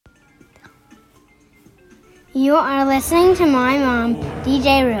You are listening to my mom,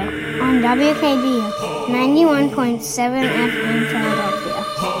 DJ Roo, on WKBU 91.7 FM Philadelphia.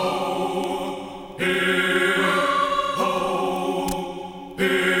 Oh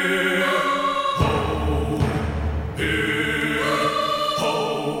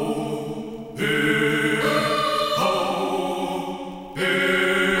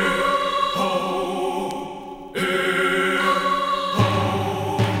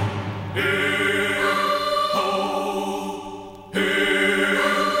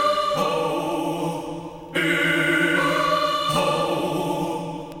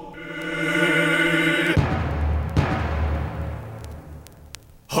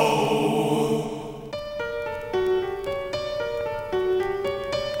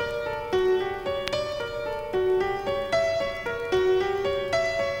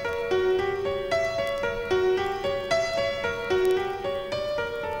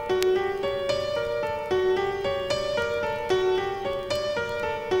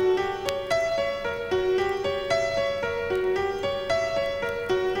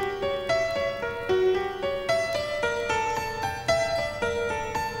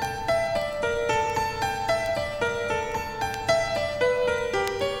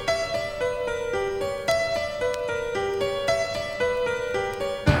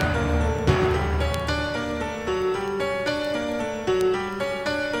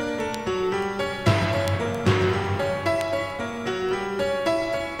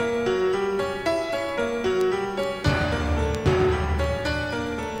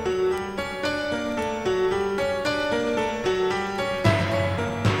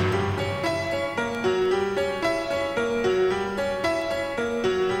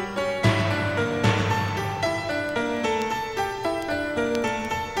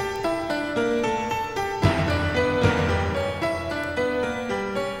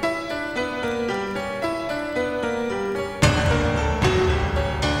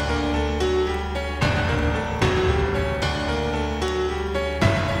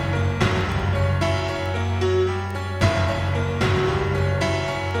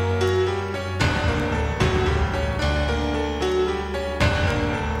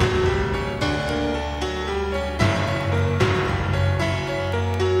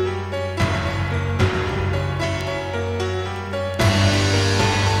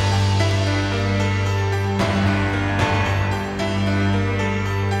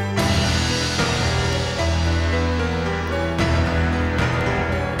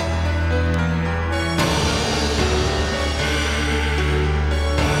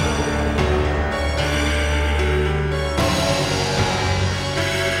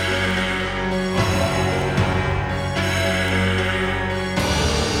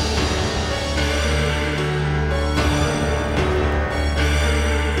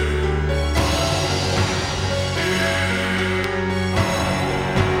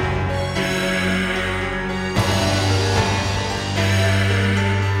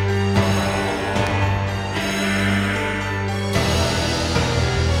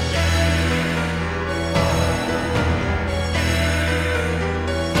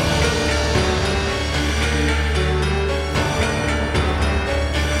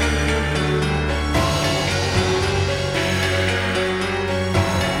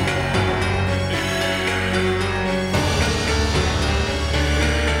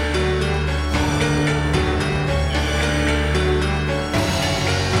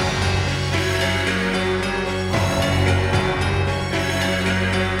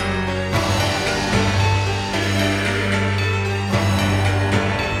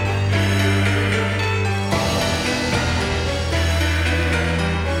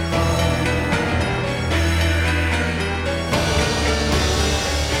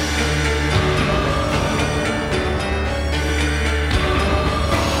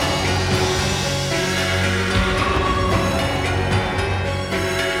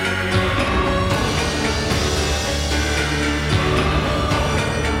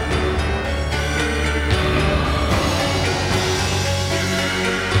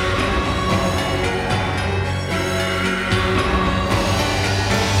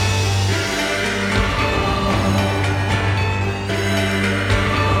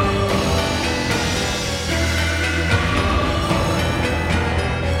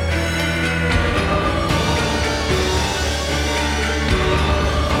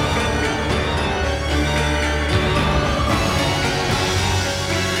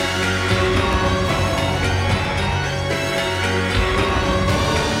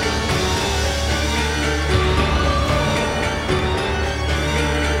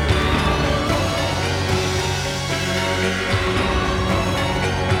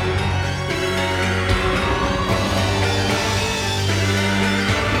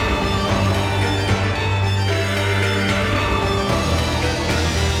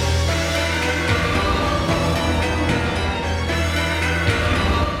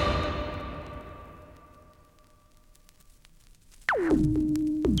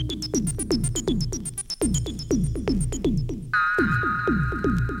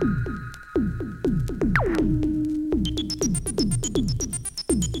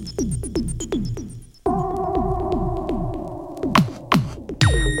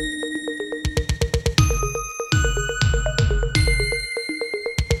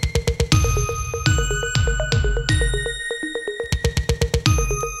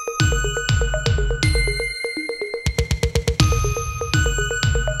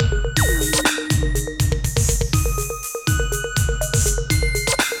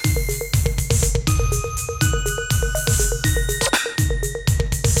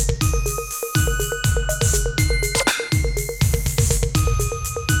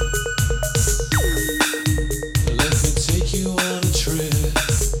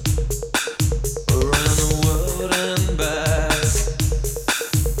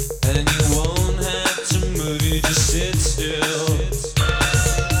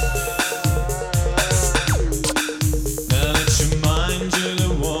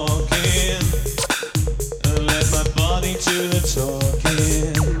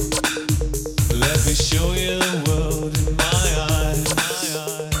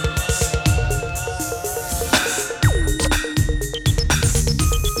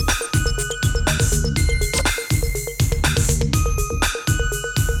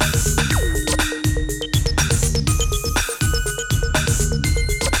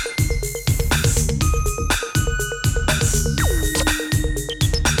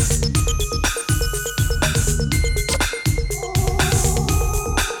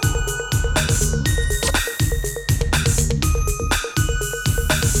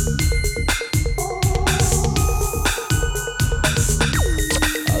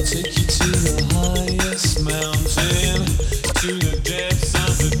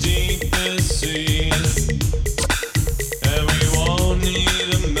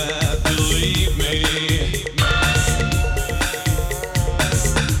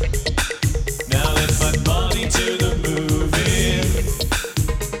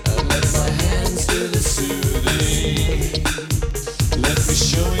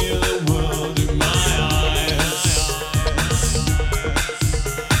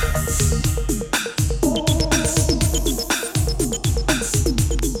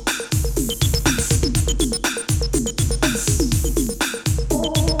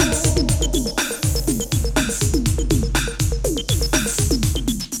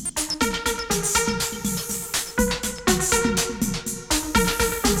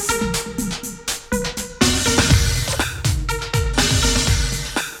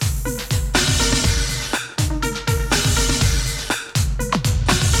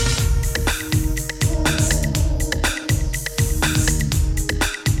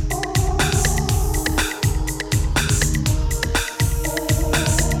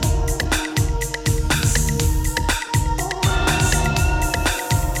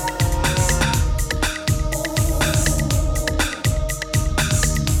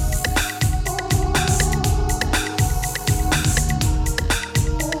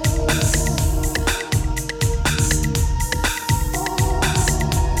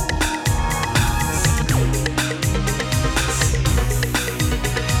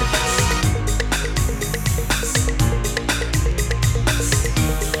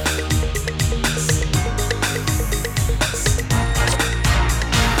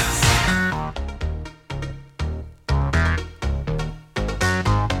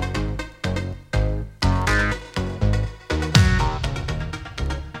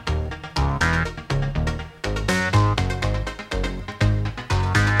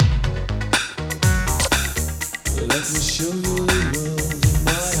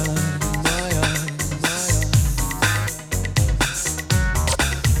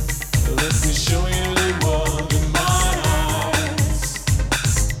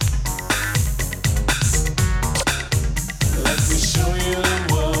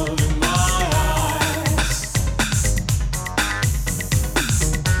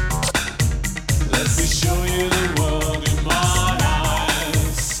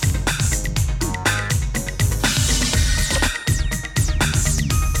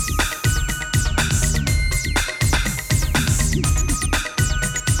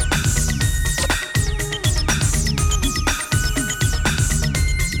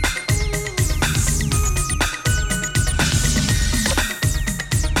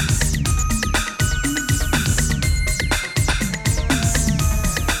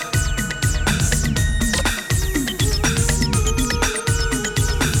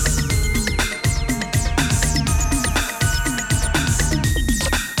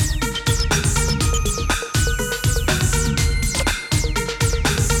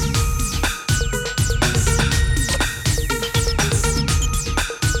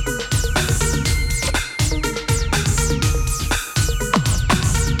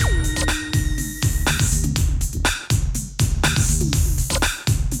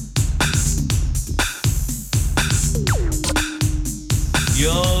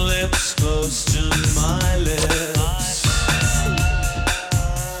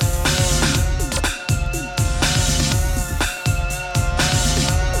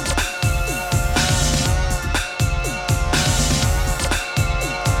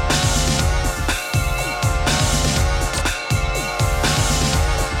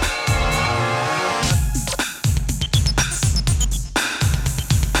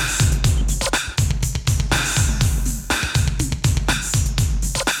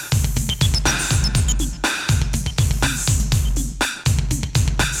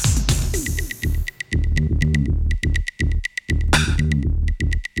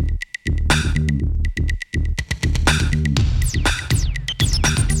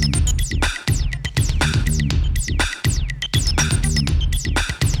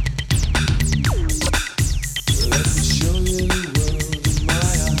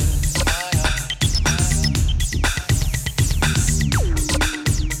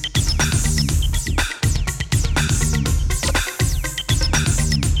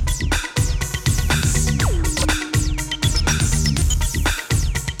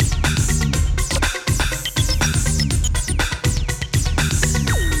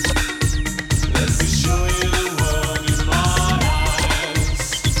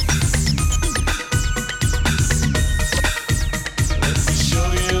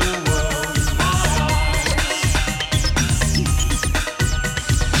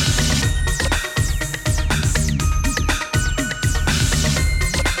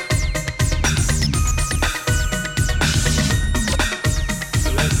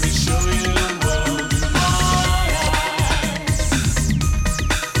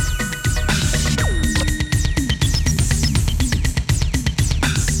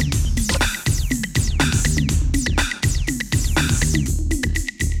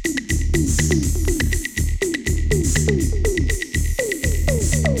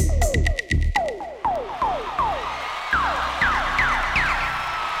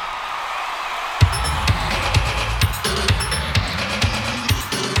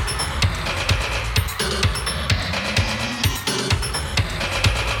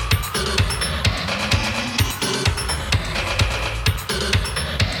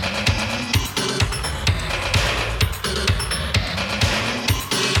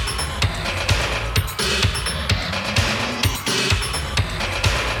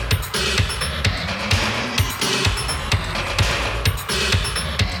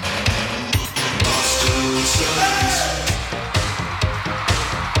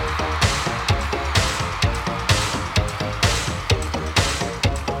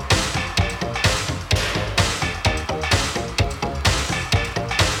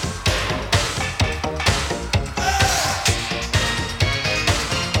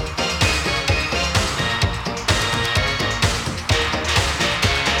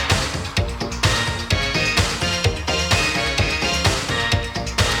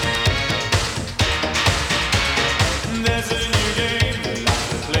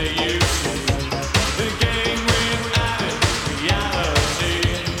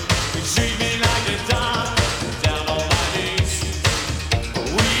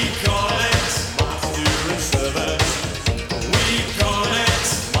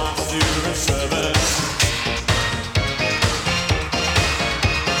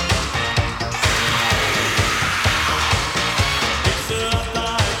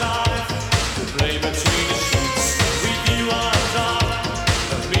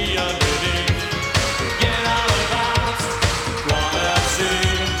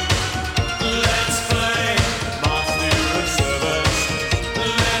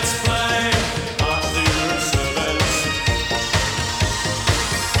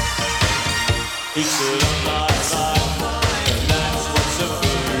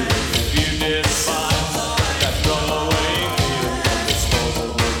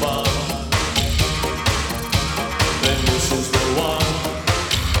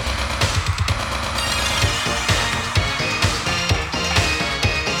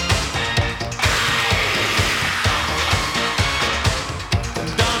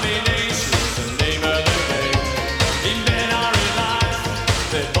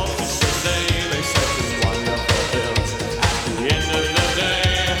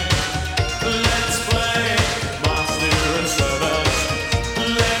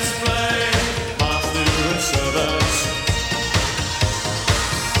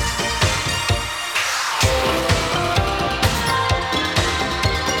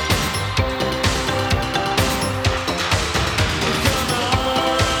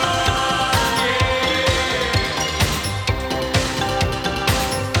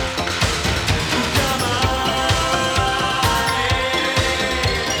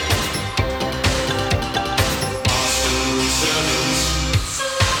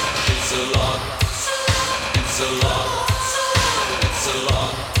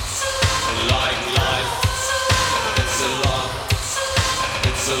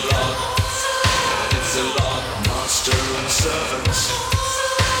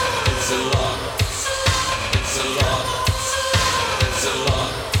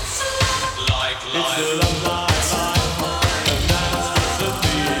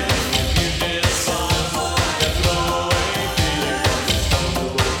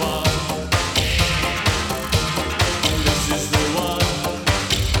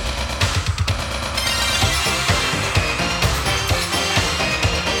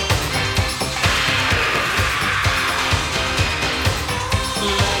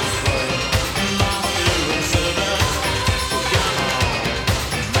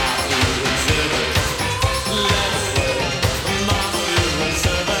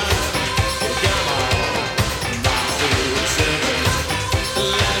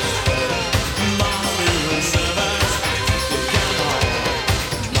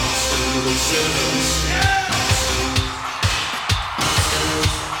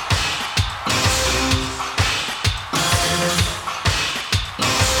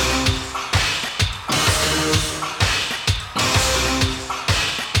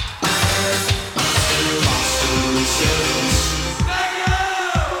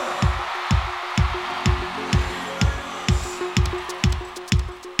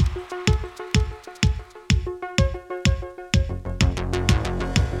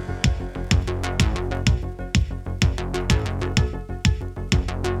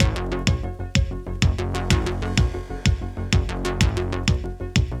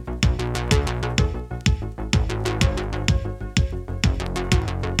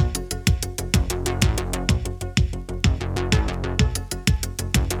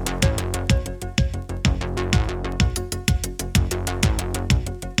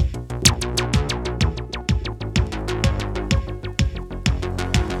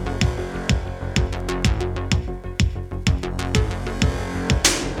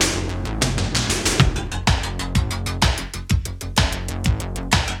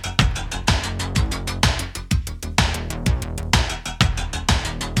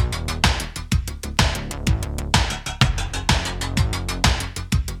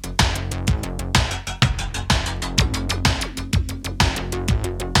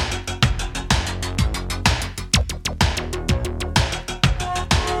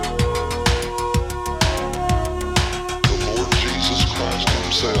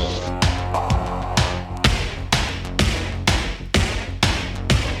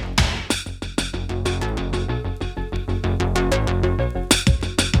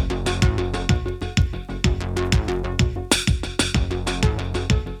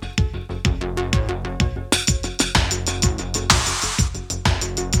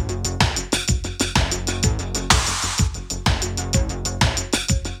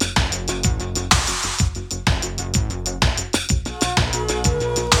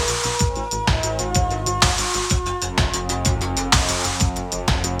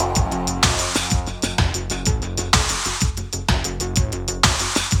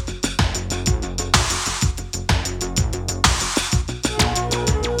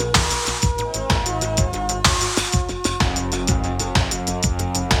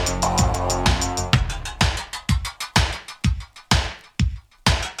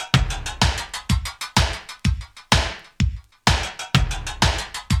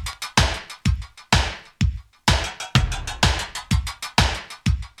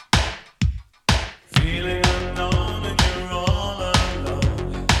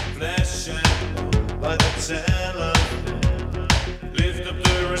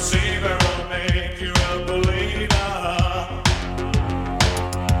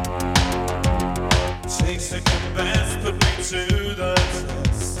second best, put me to the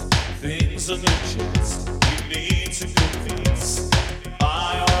test. Things on your chest, you need to confess.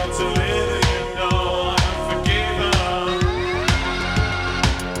 I ought to live, you know I'm forgiven.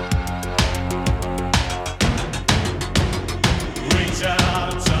 Reach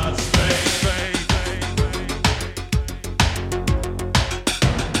out, touch, baby.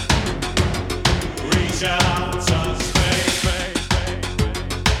 Reach out, touch, baby.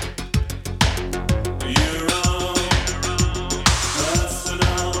 Your own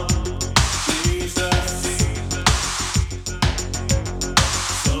personal Jesus.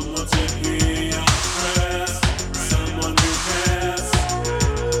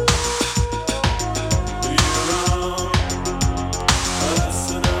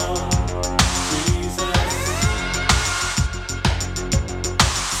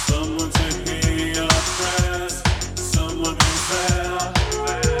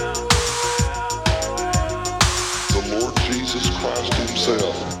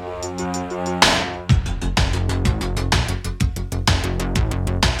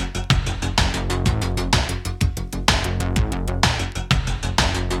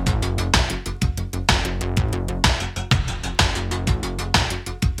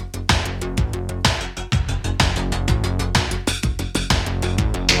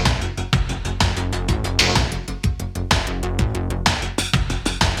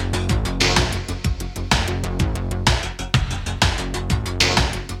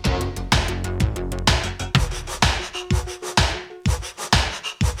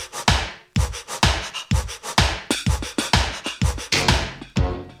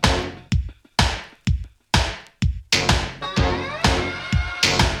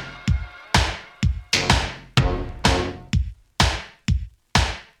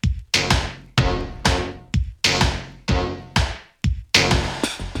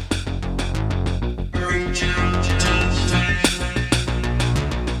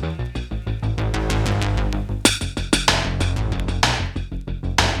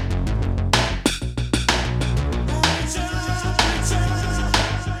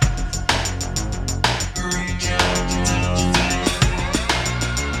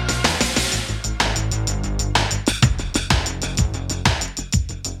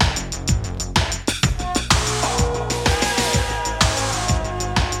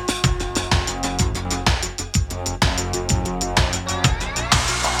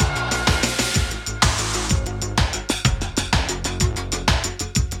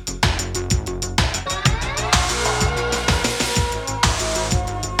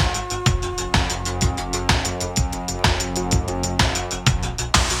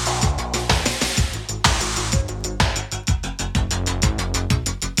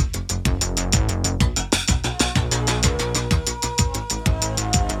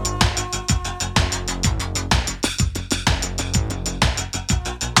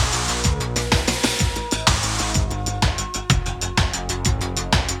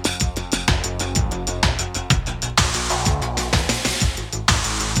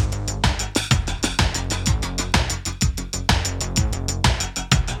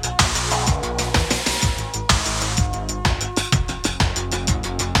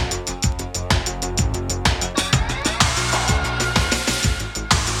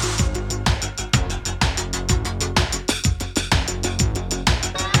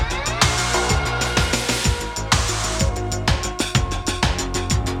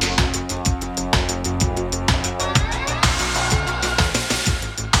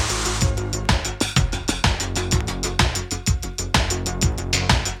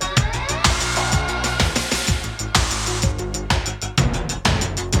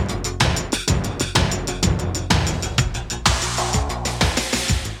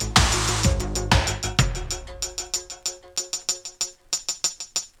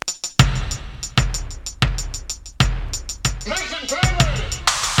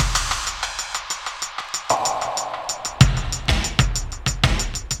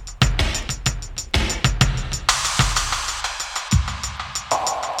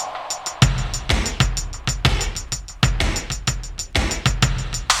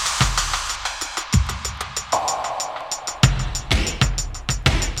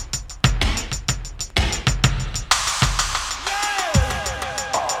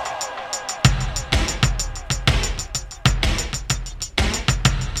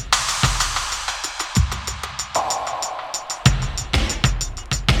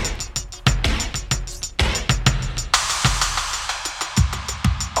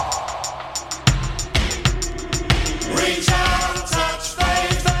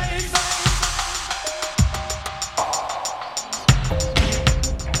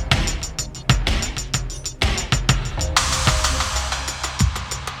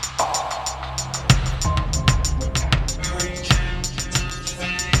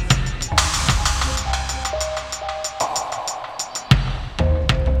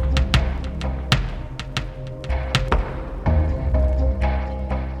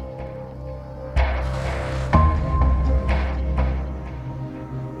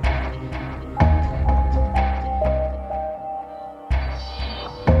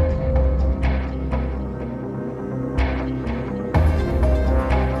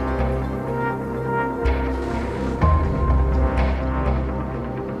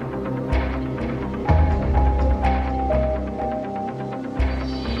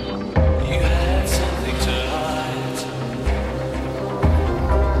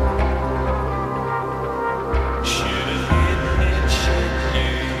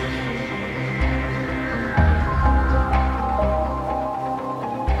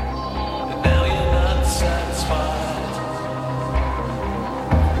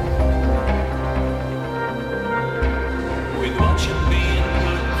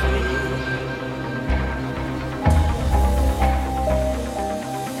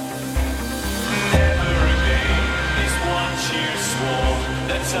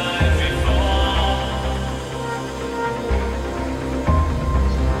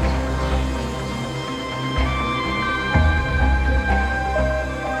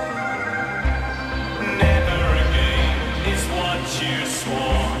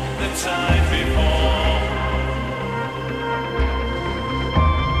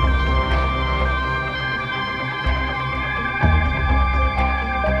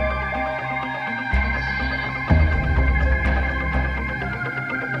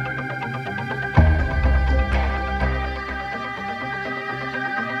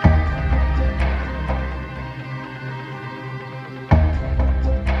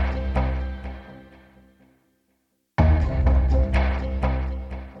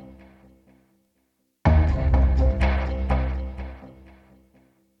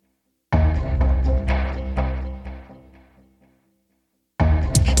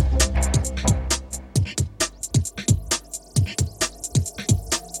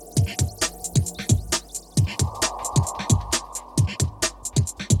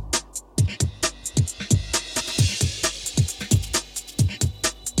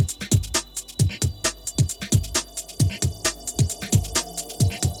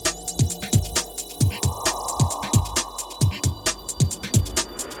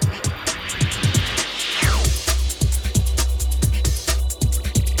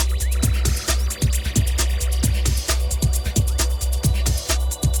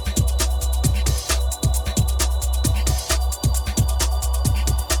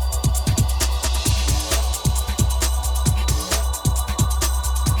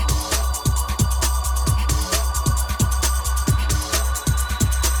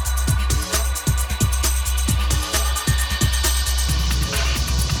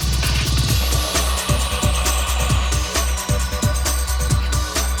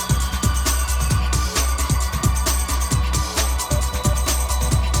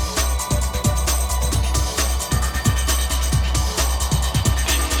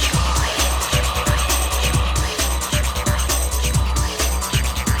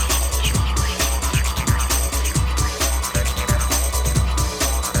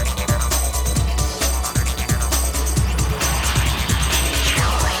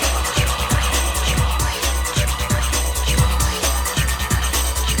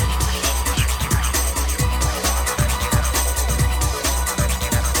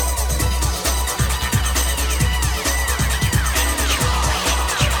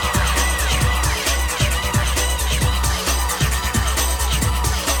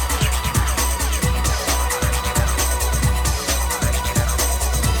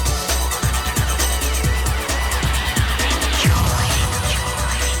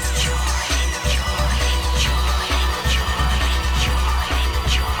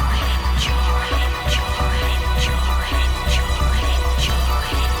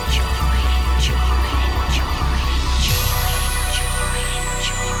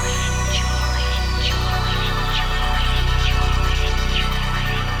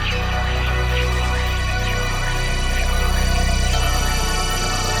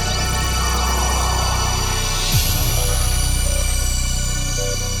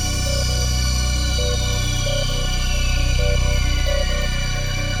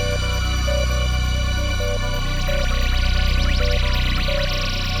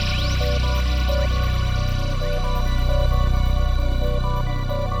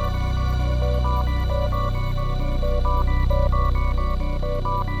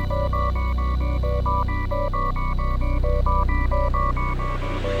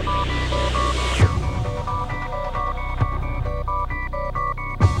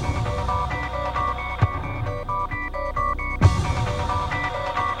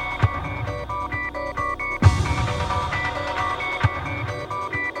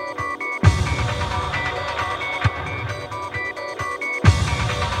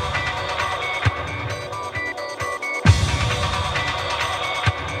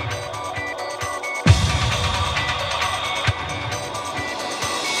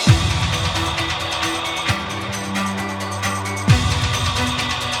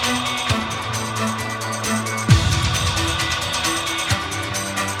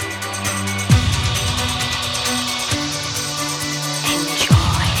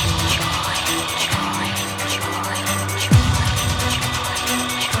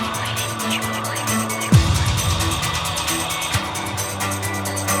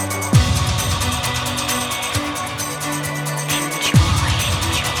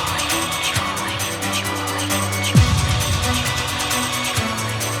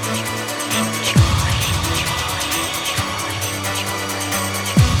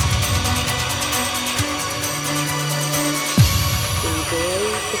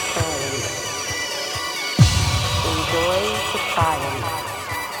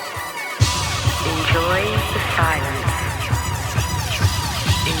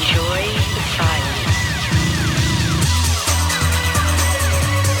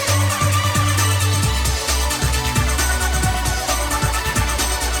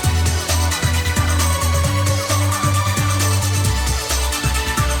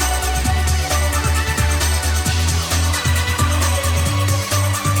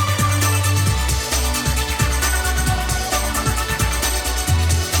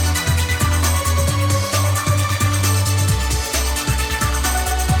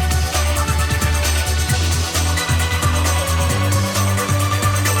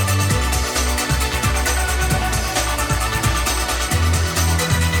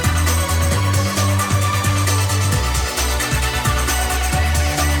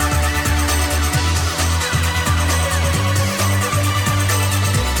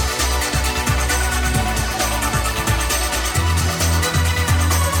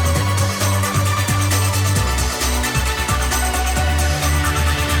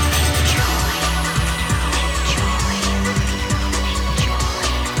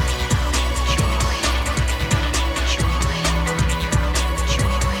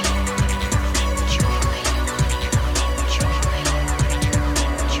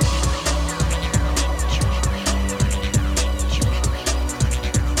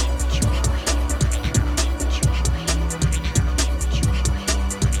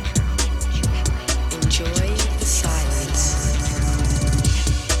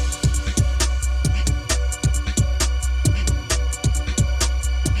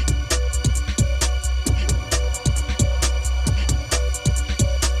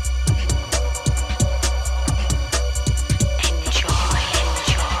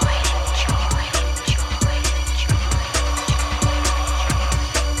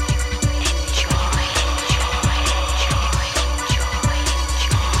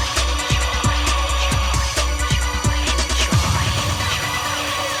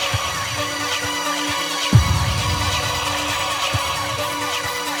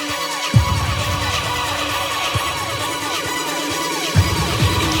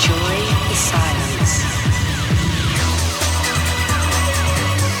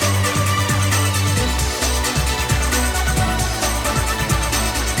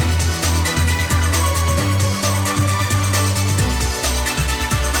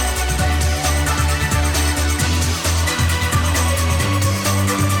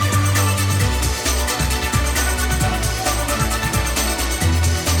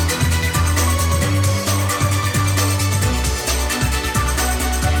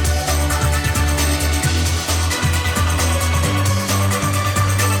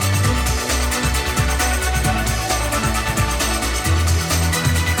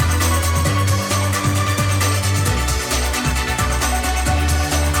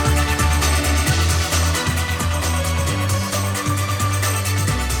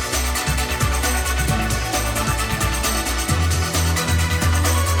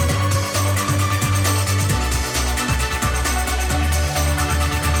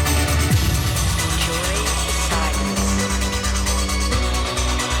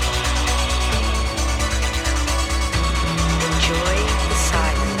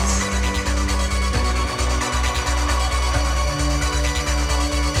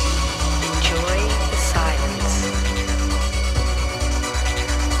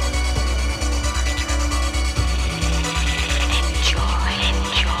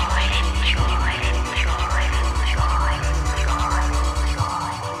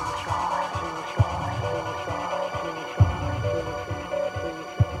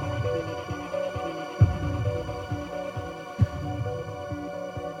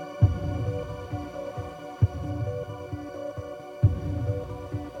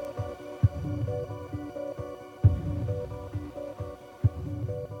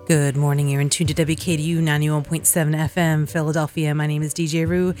 Good morning. You're in tune to WKDU 91.7 FM, Philadelphia. My name is DJ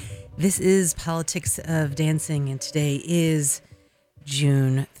Roo. This is Politics of Dancing, and today is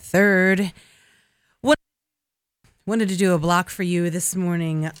June 3rd. Wanted to do a block for you this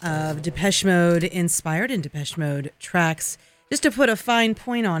morning of Depeche Mode inspired and Depeche Mode tracks, just to put a fine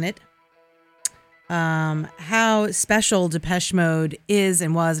point on it. How special Depeche Mode is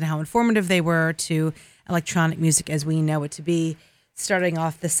and was, and how informative they were to electronic music as we know it to be. Starting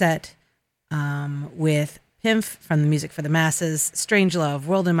off the set with Pimph from the Music for the Masses, Strange Love,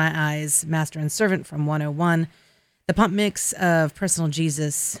 World in My Eyes, Master and Servant from 101, the pump mix of Personal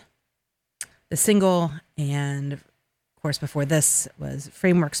Jesus, the single, and of course before this was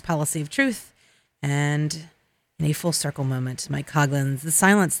Framework's Policy of Truth, and in a full circle moment, Mike Coughlin's The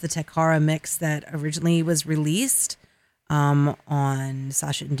Silence, the Tekara mix that originally was released on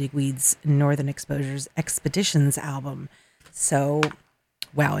Sasha and Digweed's Northern Exposures Expeditions album. So,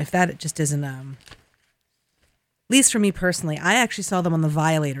 wow, if that just isn't, at least for me personally, I actually saw them on the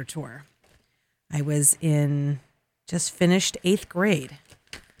Violator tour. I was just finished 8th grade.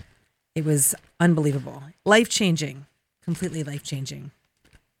 It was unbelievable. Life-changing, completely life-changing.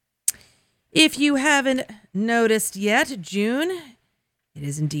 If you haven't noticed yet, June, it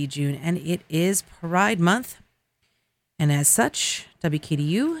is indeed June, and it is Pride Month. And as such,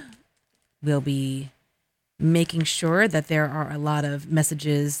 WKDU will be making sure that there are a lot of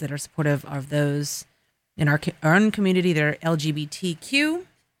messages that are supportive of those in our own community that are LGBTQ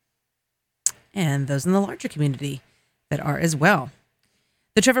and those in the larger community that are as well.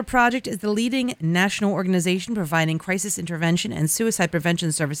 The Trevor Project is the leading national organization providing crisis intervention and suicide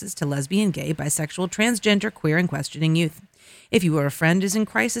prevention services to lesbian, gay, bisexual, transgender, queer, and questioning youth. If you or a friend is in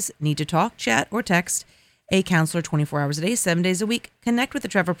crisis, need to talk, chat, or text a counselor 24 hours a day, 7 days a week. Connect with the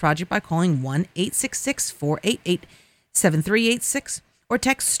Trevor Project by calling 1-866-488-7386 or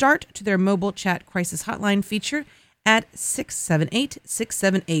text START to their mobile chat crisis hotline feature at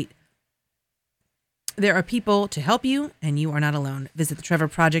 678-678. There are people to help you, and you are not alone. Visit the Trevor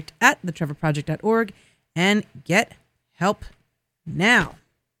Project at thetrevorproject.org and get help now.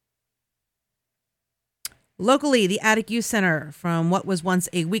 Locally, the Attic Youth Center, from what was once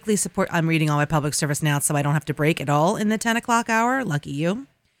a weekly support. I'm reading all my public service now, so I don't have to break at all in the 10 o'clock hour. Lucky you.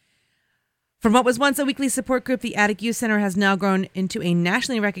 From what was once a weekly support group, the Attic Youth Center has now grown into a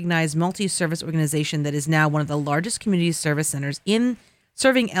nationally recognized multi-service organization that is now one of the largest community service centers in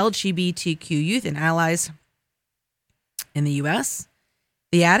serving LGBTQ youth and allies in the U.S.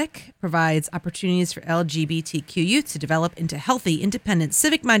 The Attic provides opportunities for LGBTQ youth to develop into healthy, independent,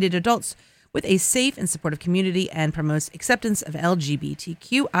 civic-minded adults with a safe and supportive community, and promotes acceptance of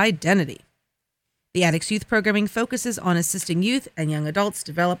LGBTQ identity. The Attic's youth programming focuses on assisting youth and young adults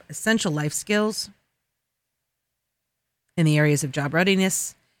develop essential life skills in the areas of job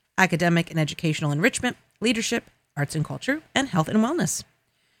readiness, academic and educational enrichment, leadership, arts and culture, and health and wellness.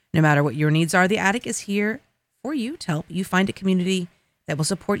 No matter what your needs are, the Attic is here for you to help you find a community that will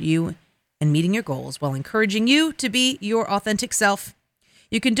support you in meeting your goals while encouraging you to be your authentic self.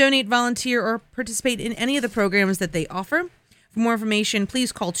 You can donate, volunteer, or participate in any of the programs that they offer. For more information,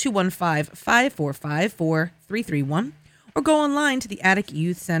 please call 215-545-4331 or go online to the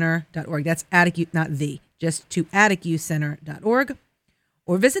atticyouthcenter.org. That's Attic, not the, just to atticyouthcenter.org,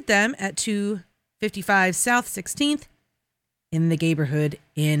 or visit them at 255 South 16th in the Gayborhood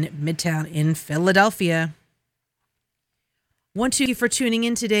in Midtown in Philadelphia. Want to thank you for tuning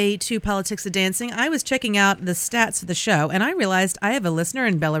in today to Politics of Dancing. I was checking out the stats of the show, and I realized I have a listener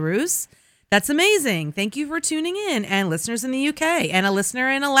in Belarus. That's amazing. Thank you for tuning in, and listeners in the UK, and a listener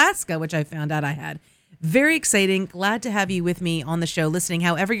in Alaska, which I found out I had. Very exciting. Glad to have you with me on the show, listening.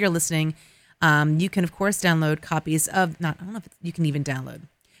 However you're listening, you can, of course, download copies of, I don't know if you can even download,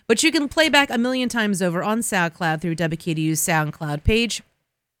 but you can play back a million times over on SoundCloud through WKDU's SoundCloud page.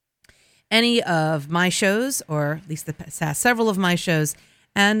 Any of my shows, or at least several of my shows,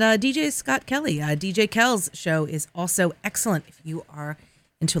 and DJ Scott Kelly. DJ Kell's show is also excellent if you are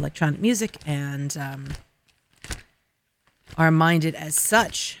into electronic music and are minded as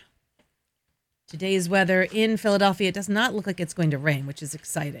such. Today's weather in Philadelphia, it does not look like it's going to rain, which is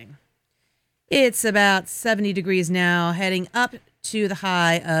exciting. It's about 70 degrees now, heading up to the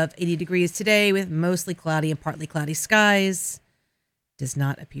high of 80 degrees today with mostly cloudy and partly cloudy skies. Does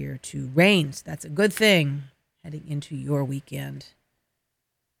not appear to rain, so that's a good thing heading into your weekend.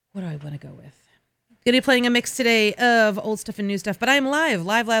 What do I want to go with? Going to be playing a mix today of old stuff and new stuff, but I'm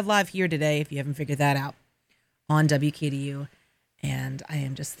live here today, if you haven't figured that out, on WKDU. And I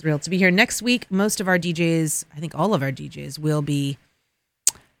am just thrilled to be here. Next week, most of our DJs, I think all of our DJs, will be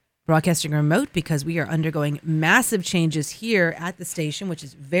broadcasting remote because we are undergoing massive changes here at the station, which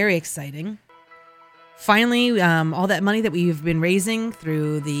is very exciting. Finally, all that money that we've been raising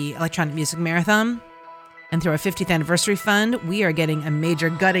through the Electronic Music Marathon and through our 50th anniversary fund, we are getting a major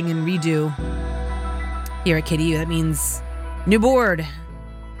gutting and redo here at KDU. That means new board,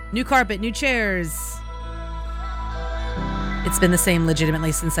 new carpet, new chairs. It's been the same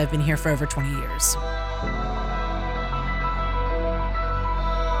legitimately since I've been here for over 20 years.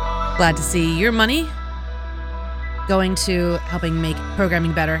 Glad to see your money going to helping make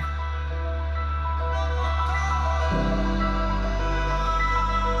programming better.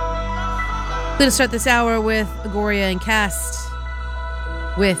 Going to start this hour with Agoria and Cast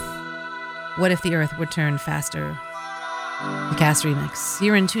with What If the Earth Would Turn Faster? The Cast remix.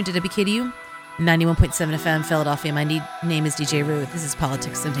 You're in tune to WKDU 91.7 FM Philadelphia. My name is DJ Roo. This is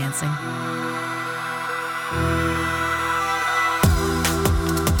Politics of Dancing.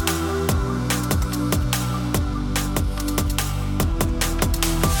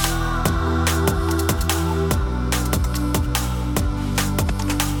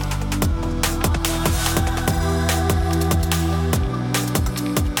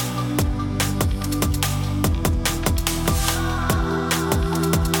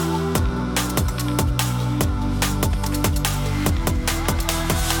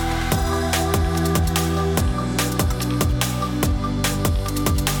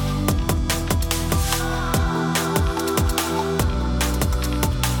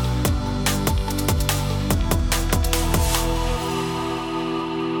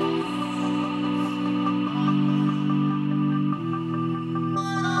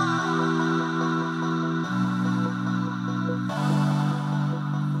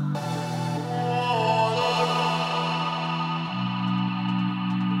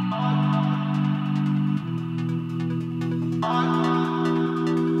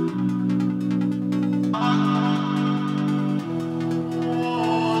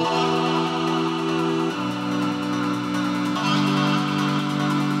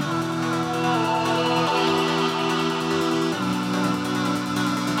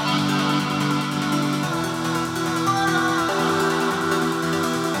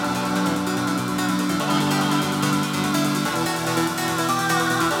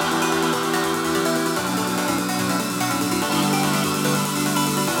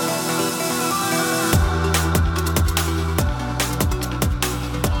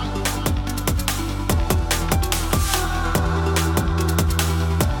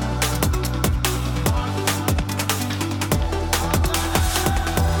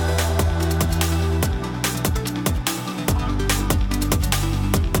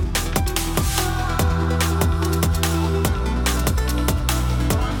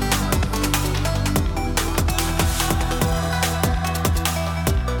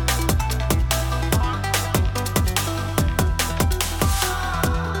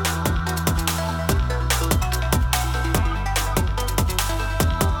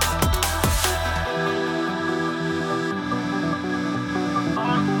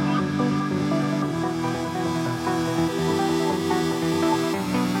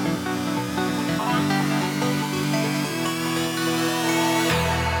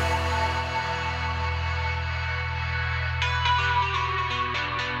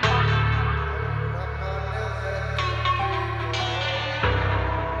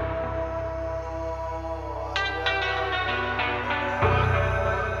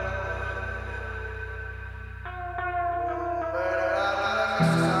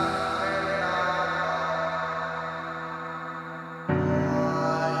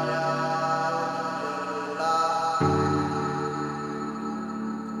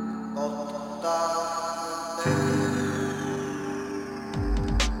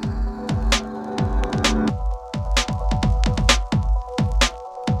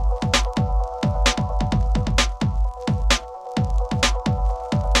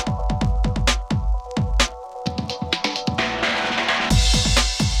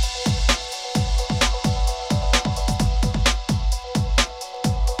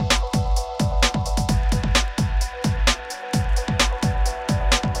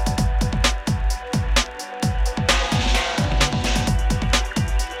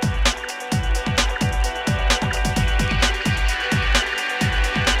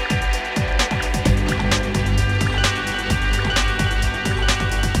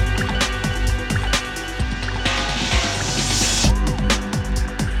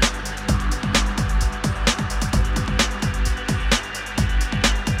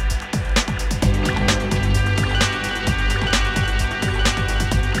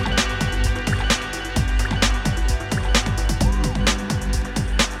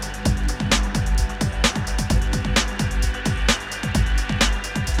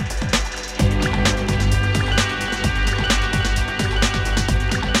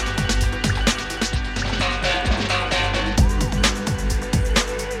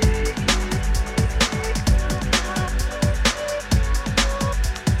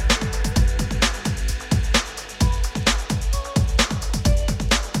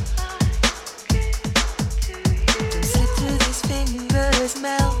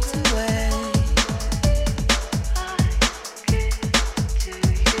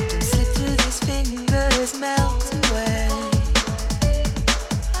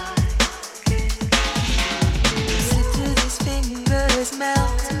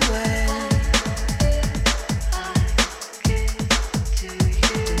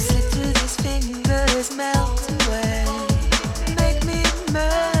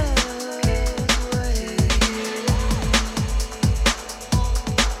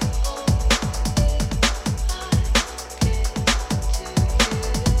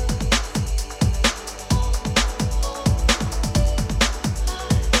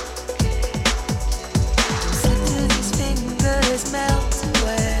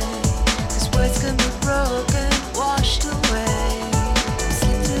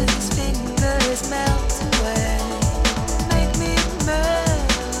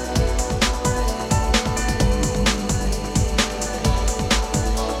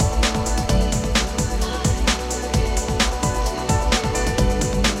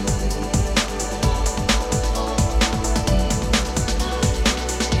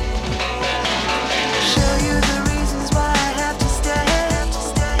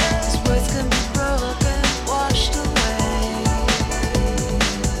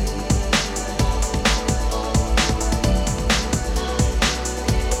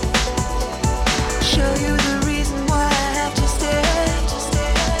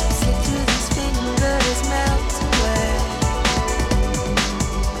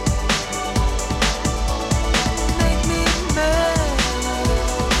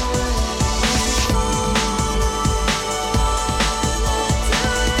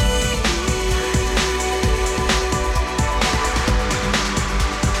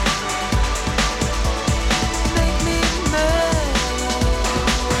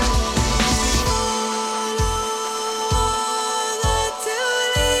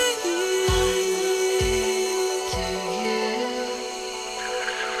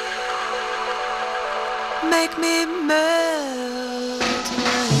 make me melt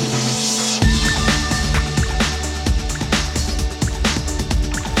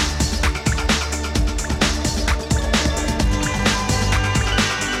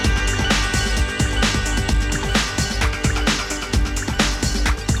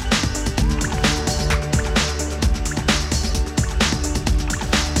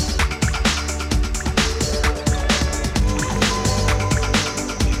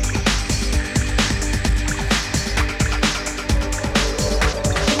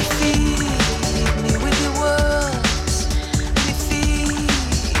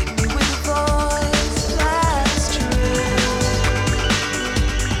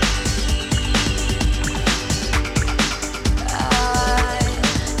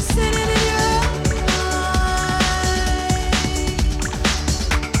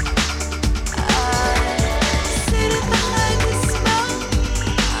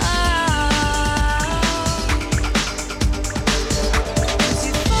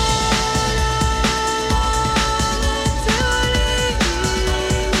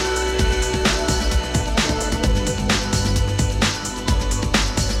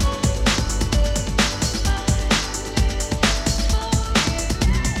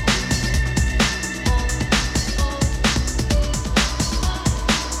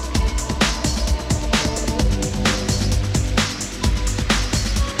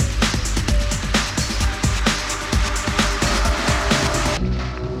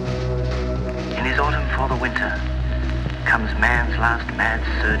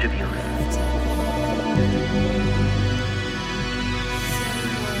away.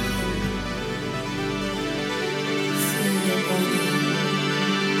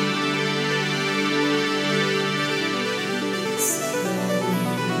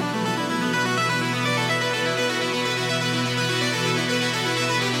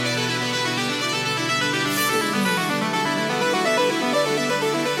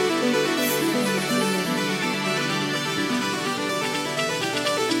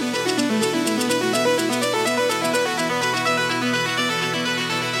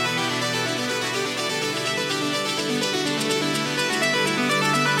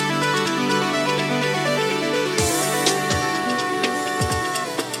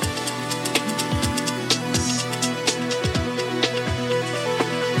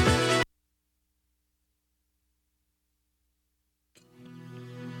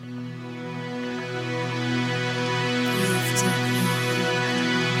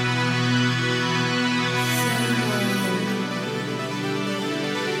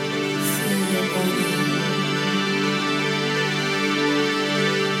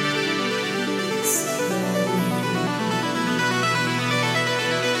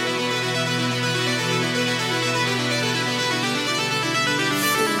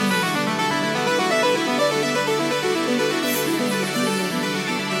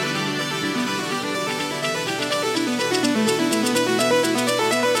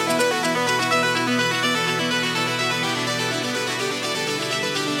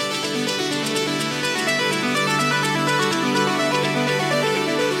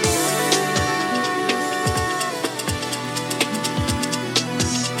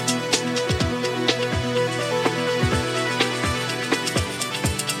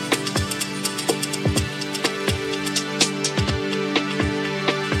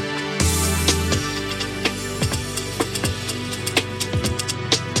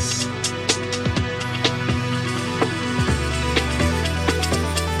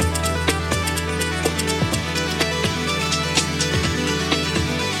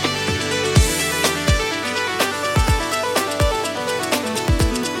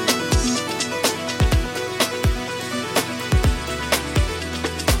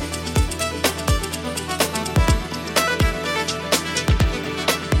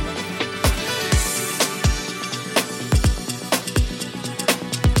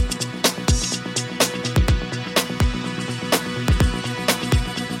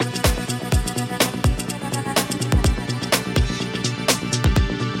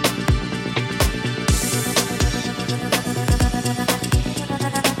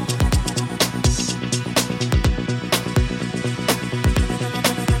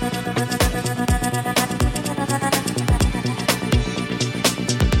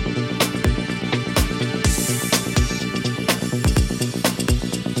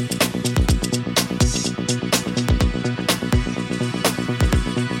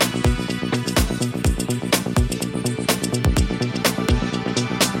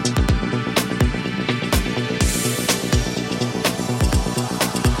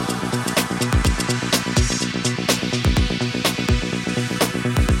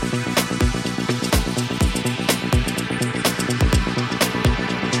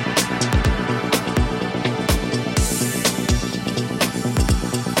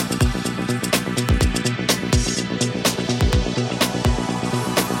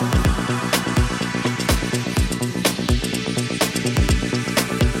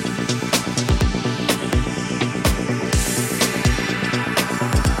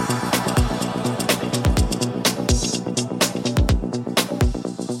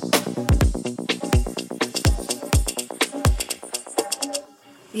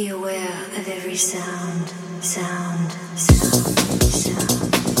 Be aware of every sound, sound, sound, sound,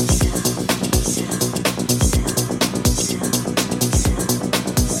 sound, sound, sound.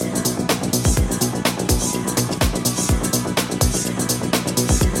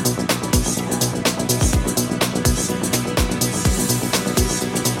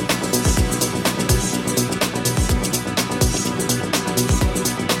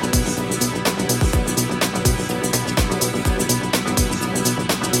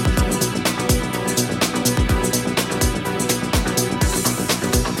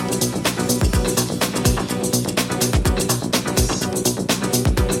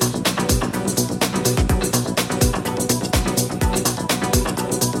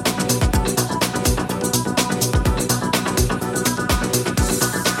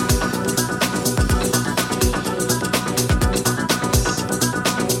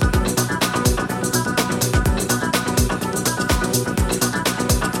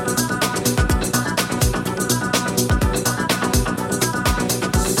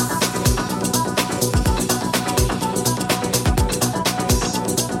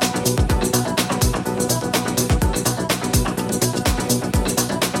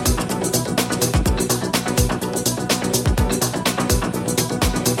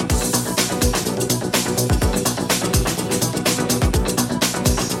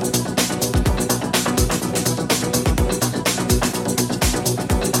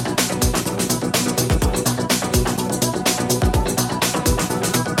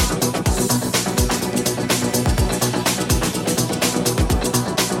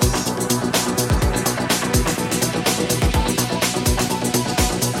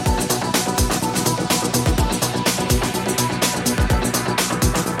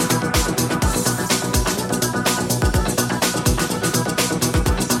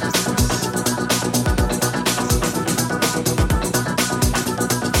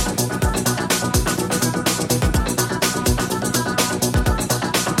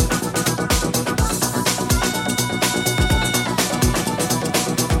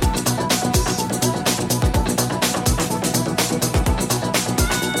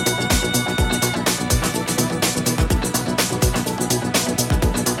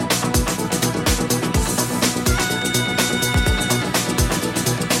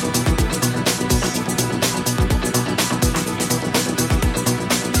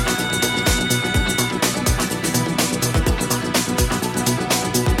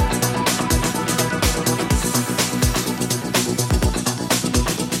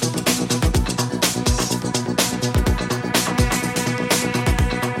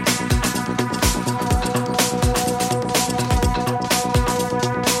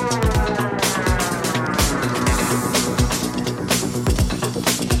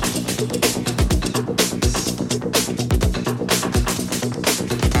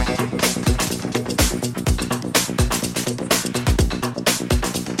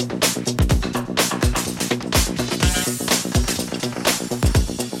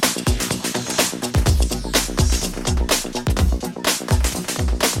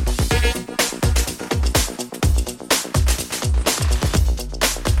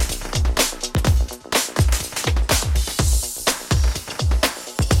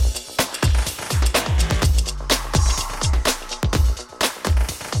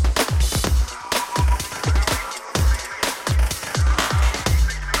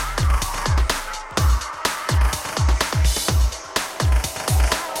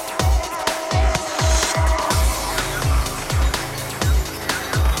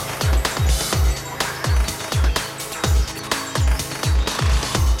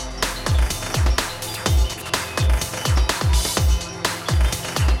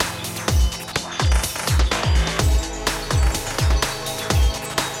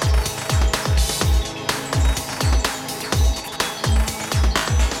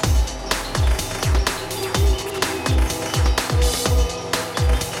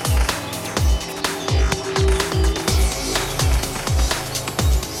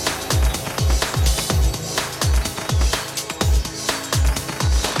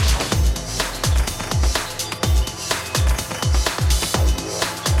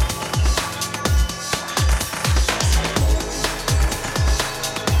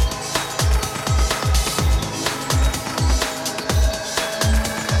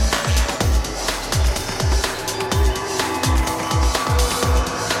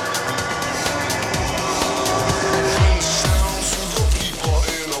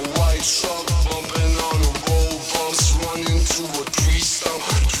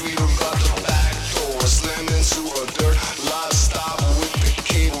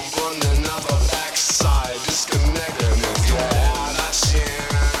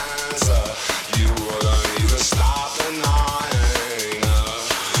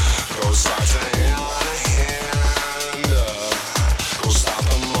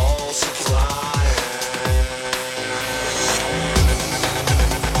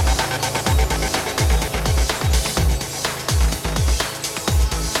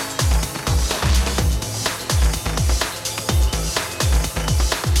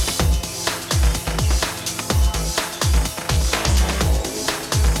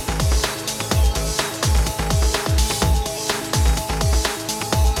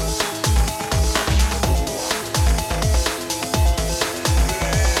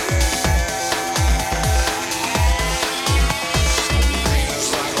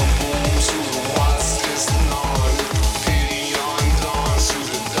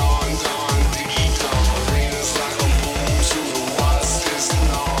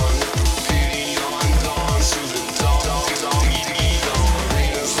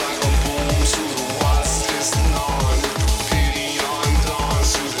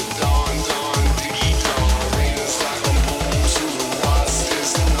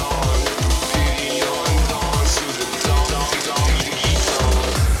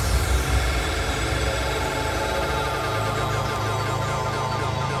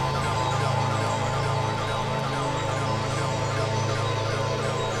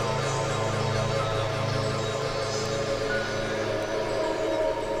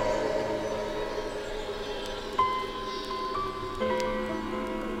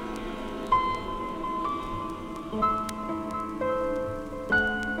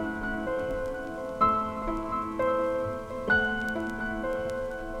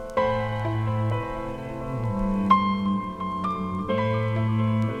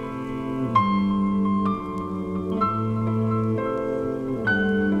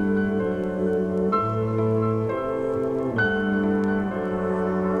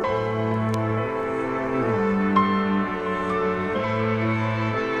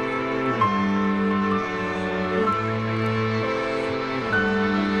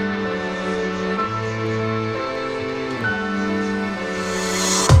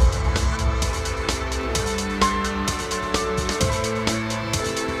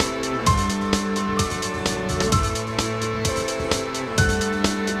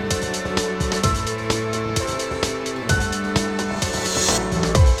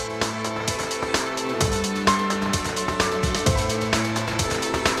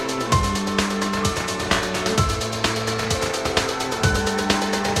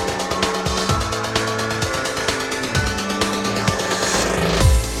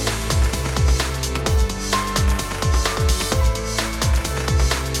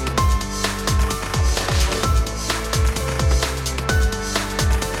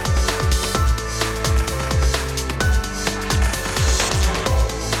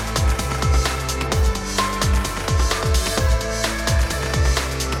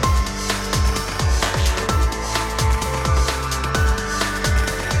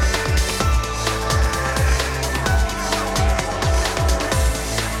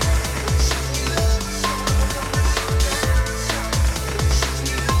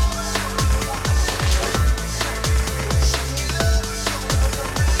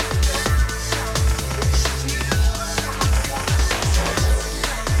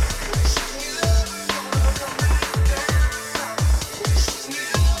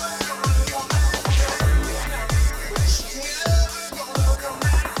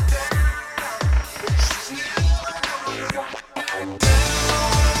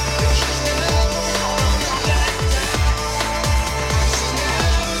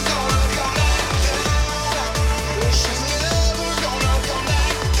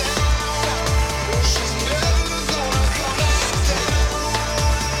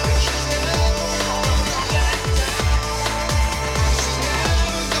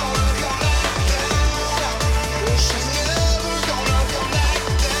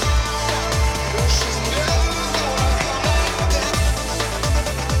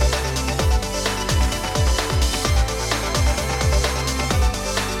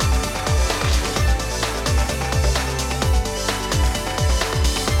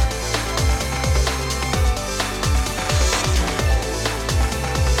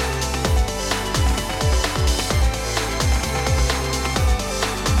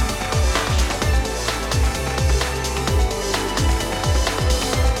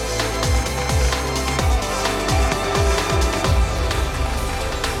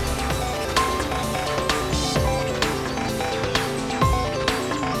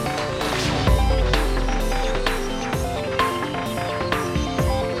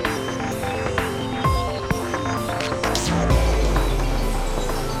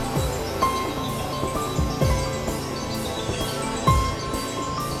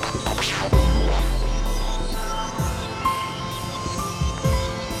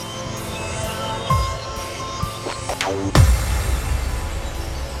 Satisfied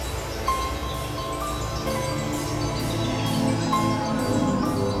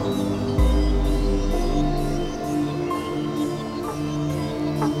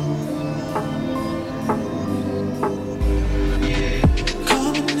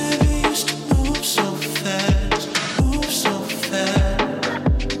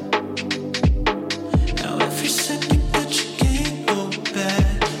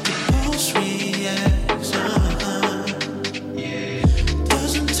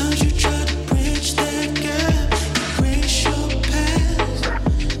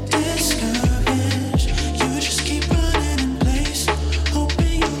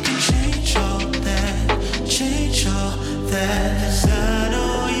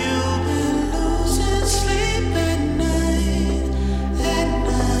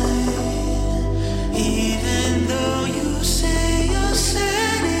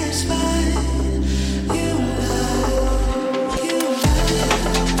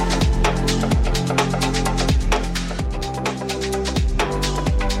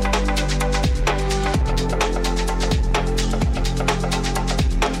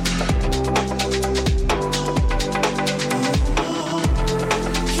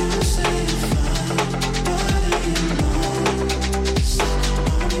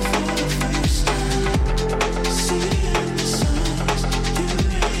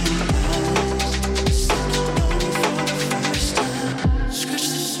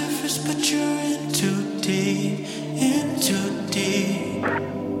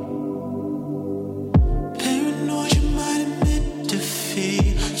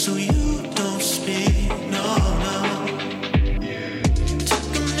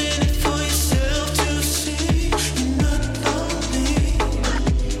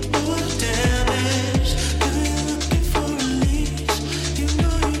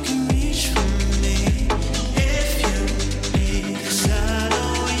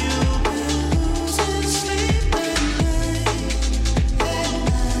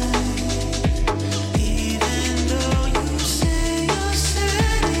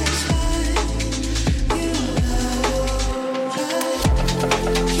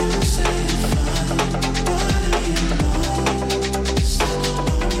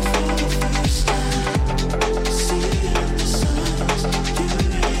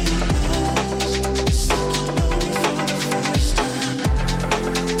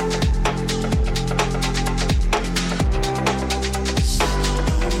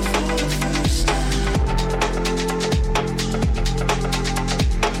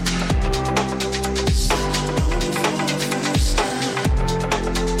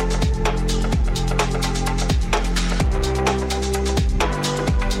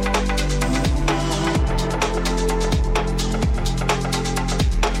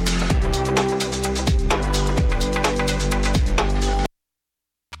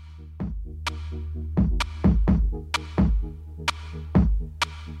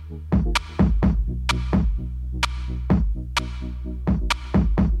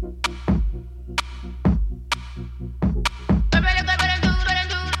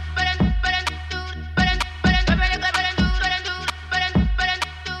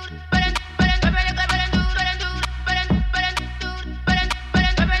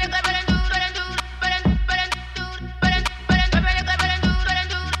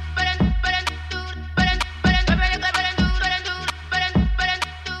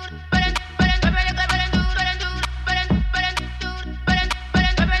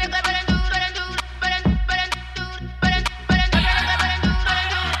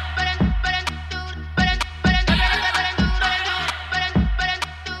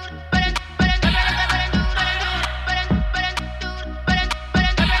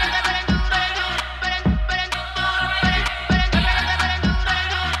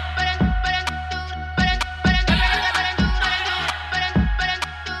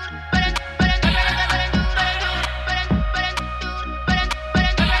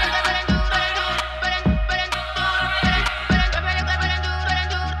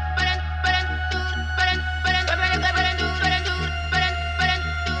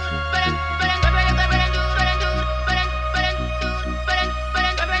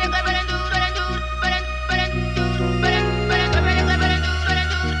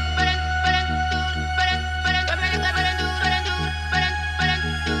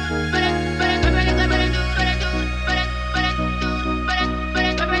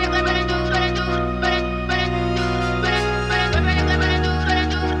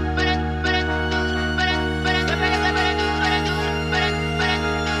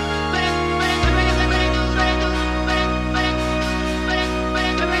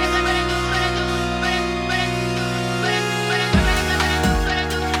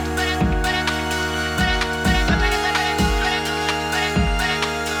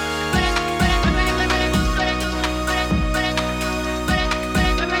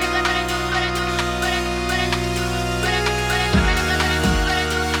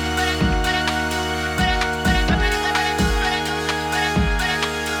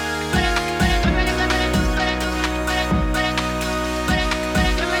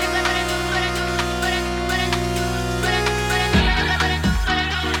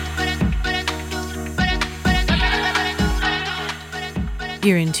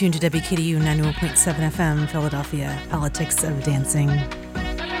You're in tune to WKDU 91.7 FM, Philadelphia, Politics of Dancing.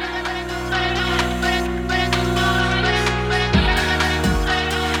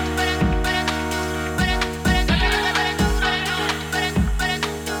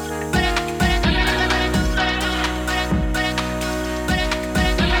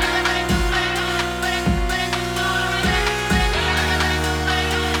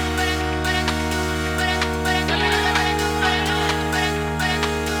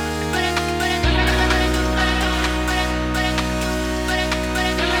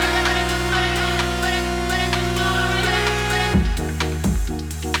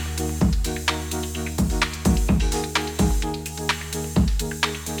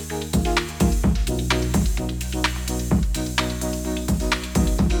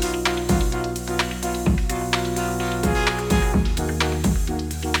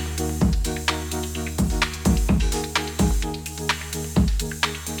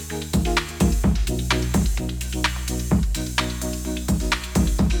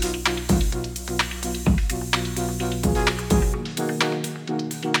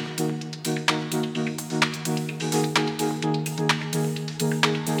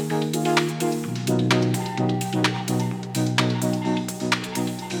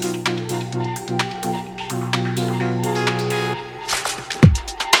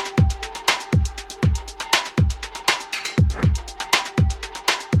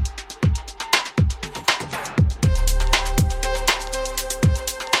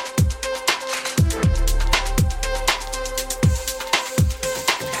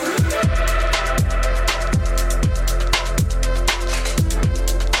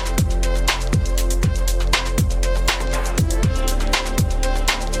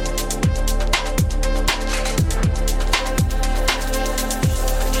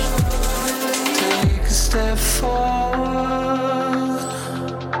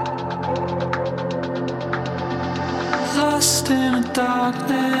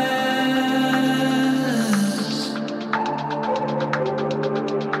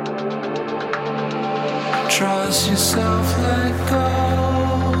 Try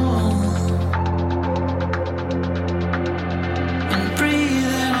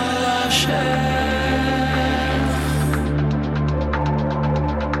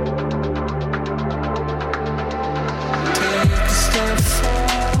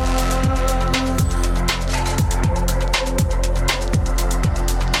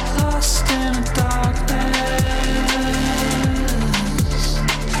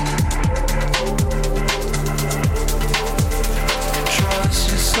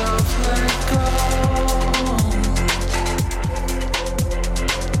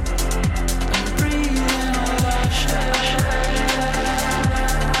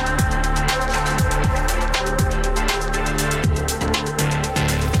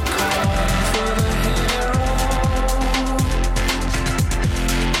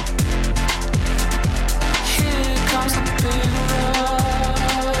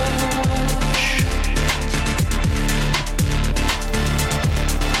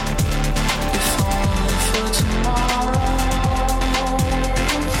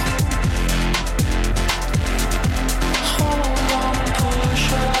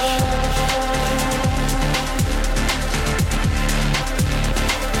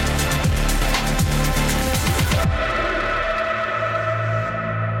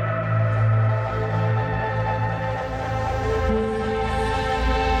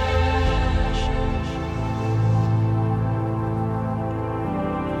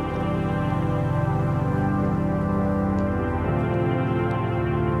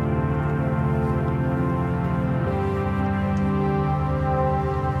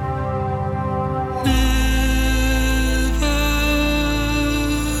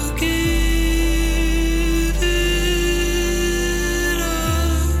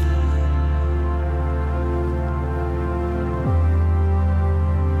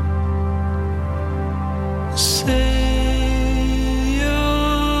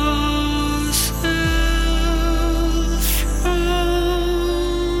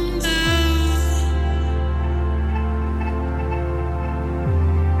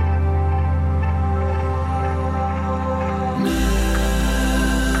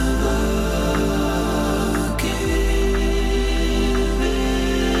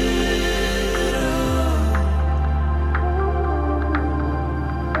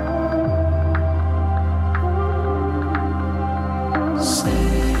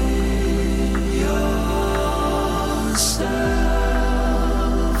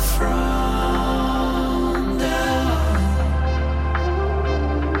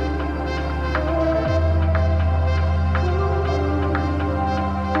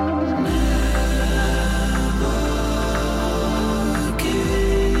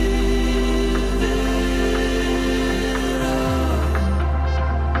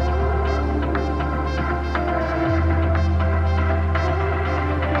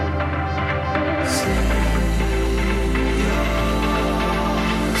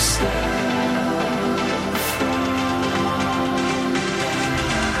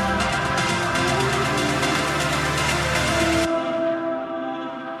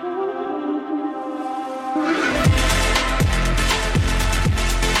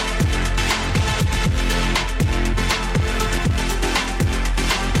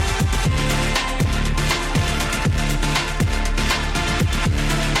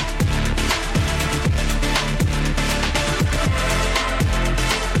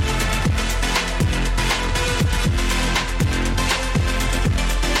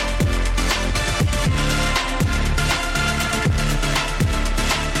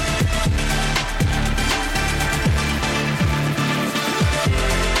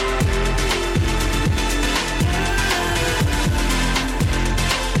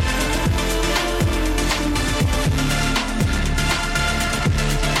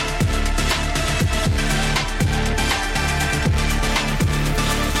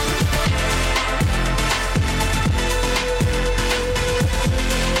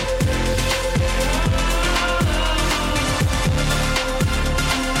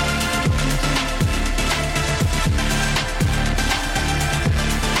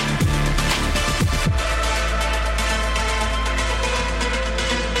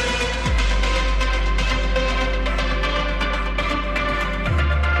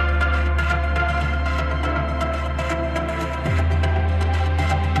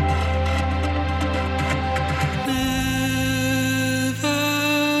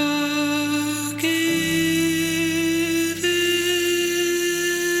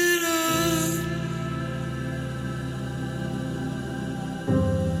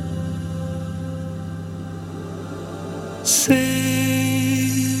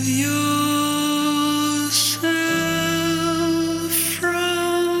Save yourself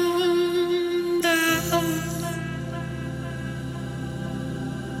from doubt.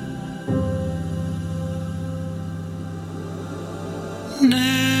 Never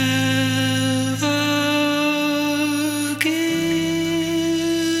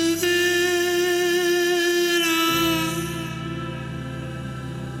give it up.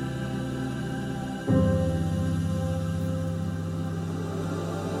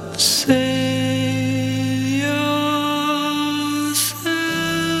 Save yourself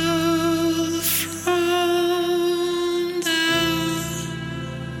from doubt.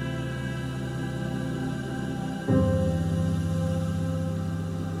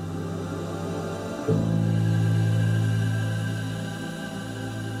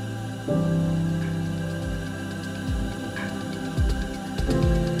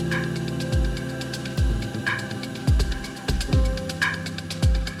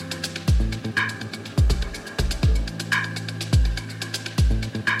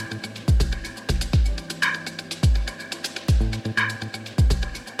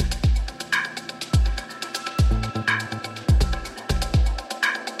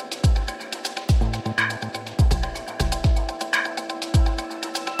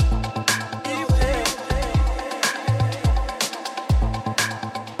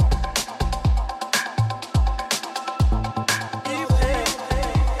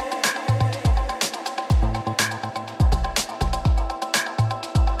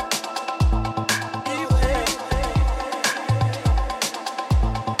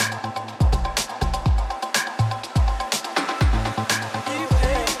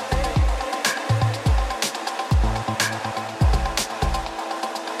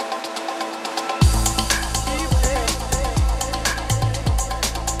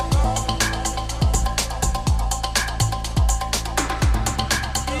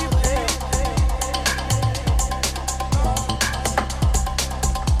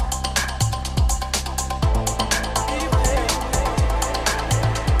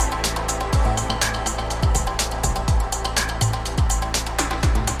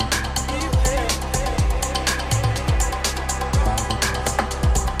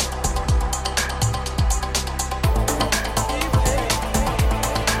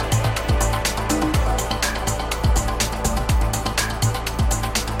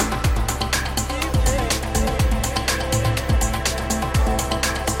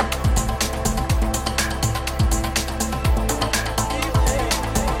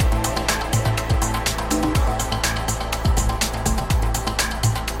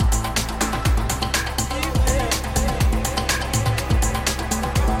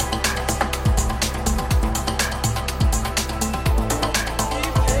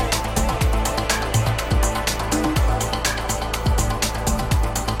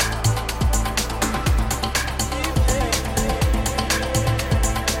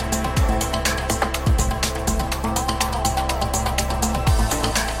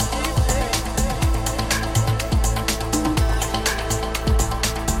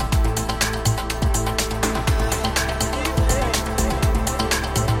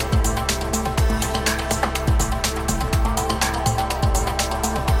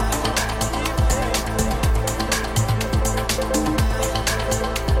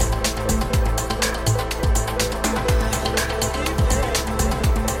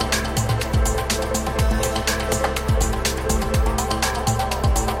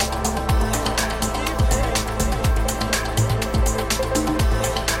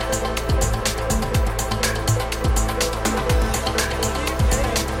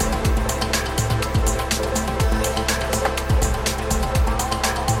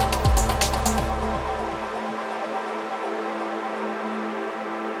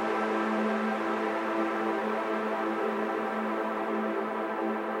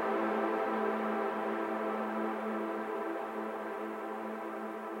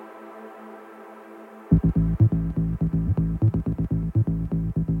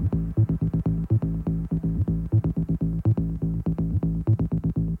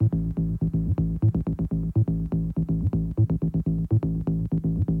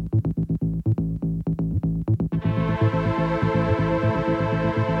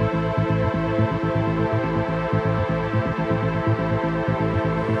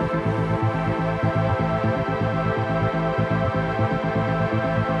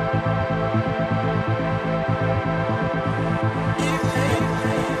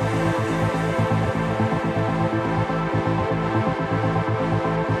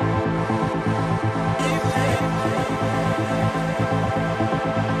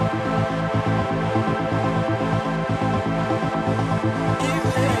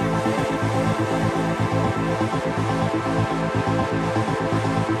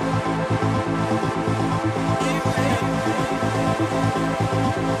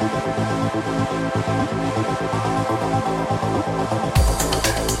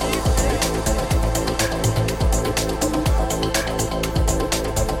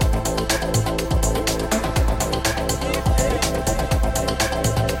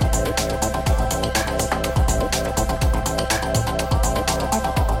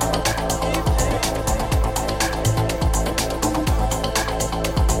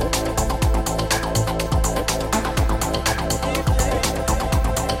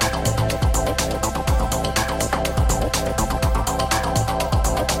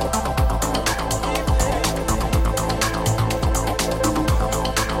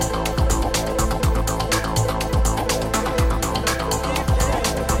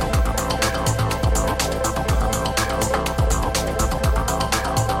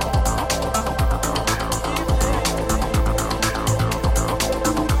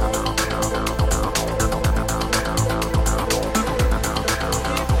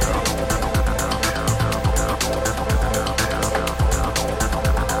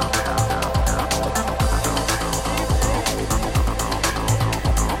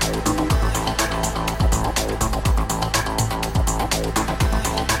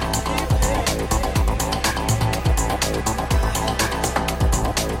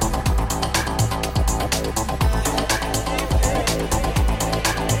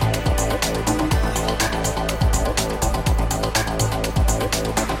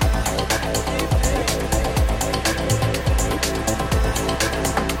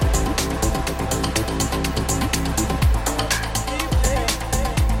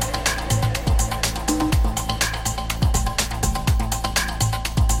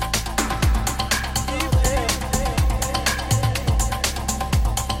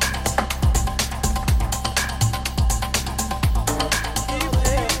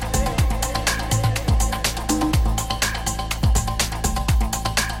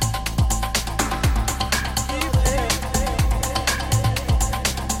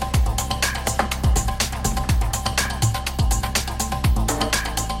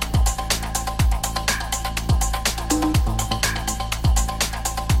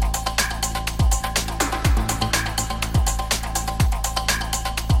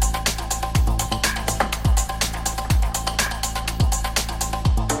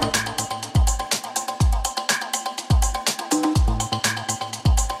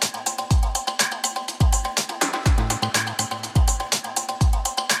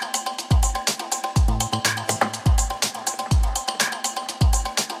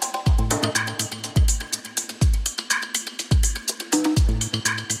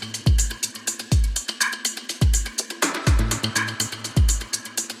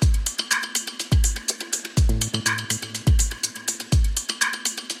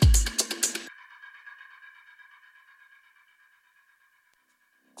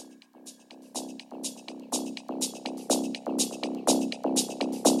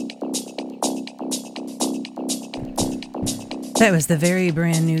 That was the very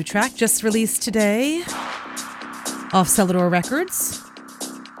brand new track just released today off Celador Records.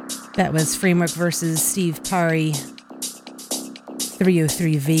 That was Framework versus Steve Parry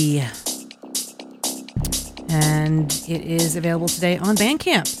 303V. And it is available today on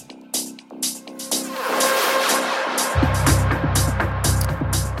Bandcamp.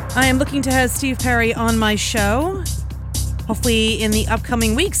 I am looking to have Steve Parry on my show. Hopefully in the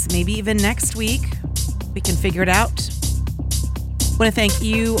upcoming weeks, maybe even next week. We can figure it out. I want to thank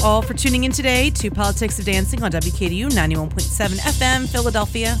you all for tuning in today to Politics of Dancing on WKDU 91.7 FM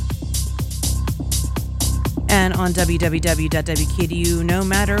Philadelphia and on www.wkdu, no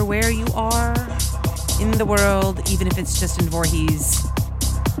matter where you are in the world, even if it's just in Voorhees,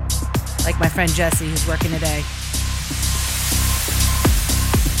 like my friend Jesse who's working today.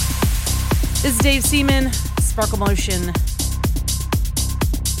 This is Dave Seaman, Sparkle Motion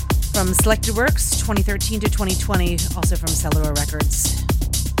from Selected Works 2013 to 2020, also from Celador Records.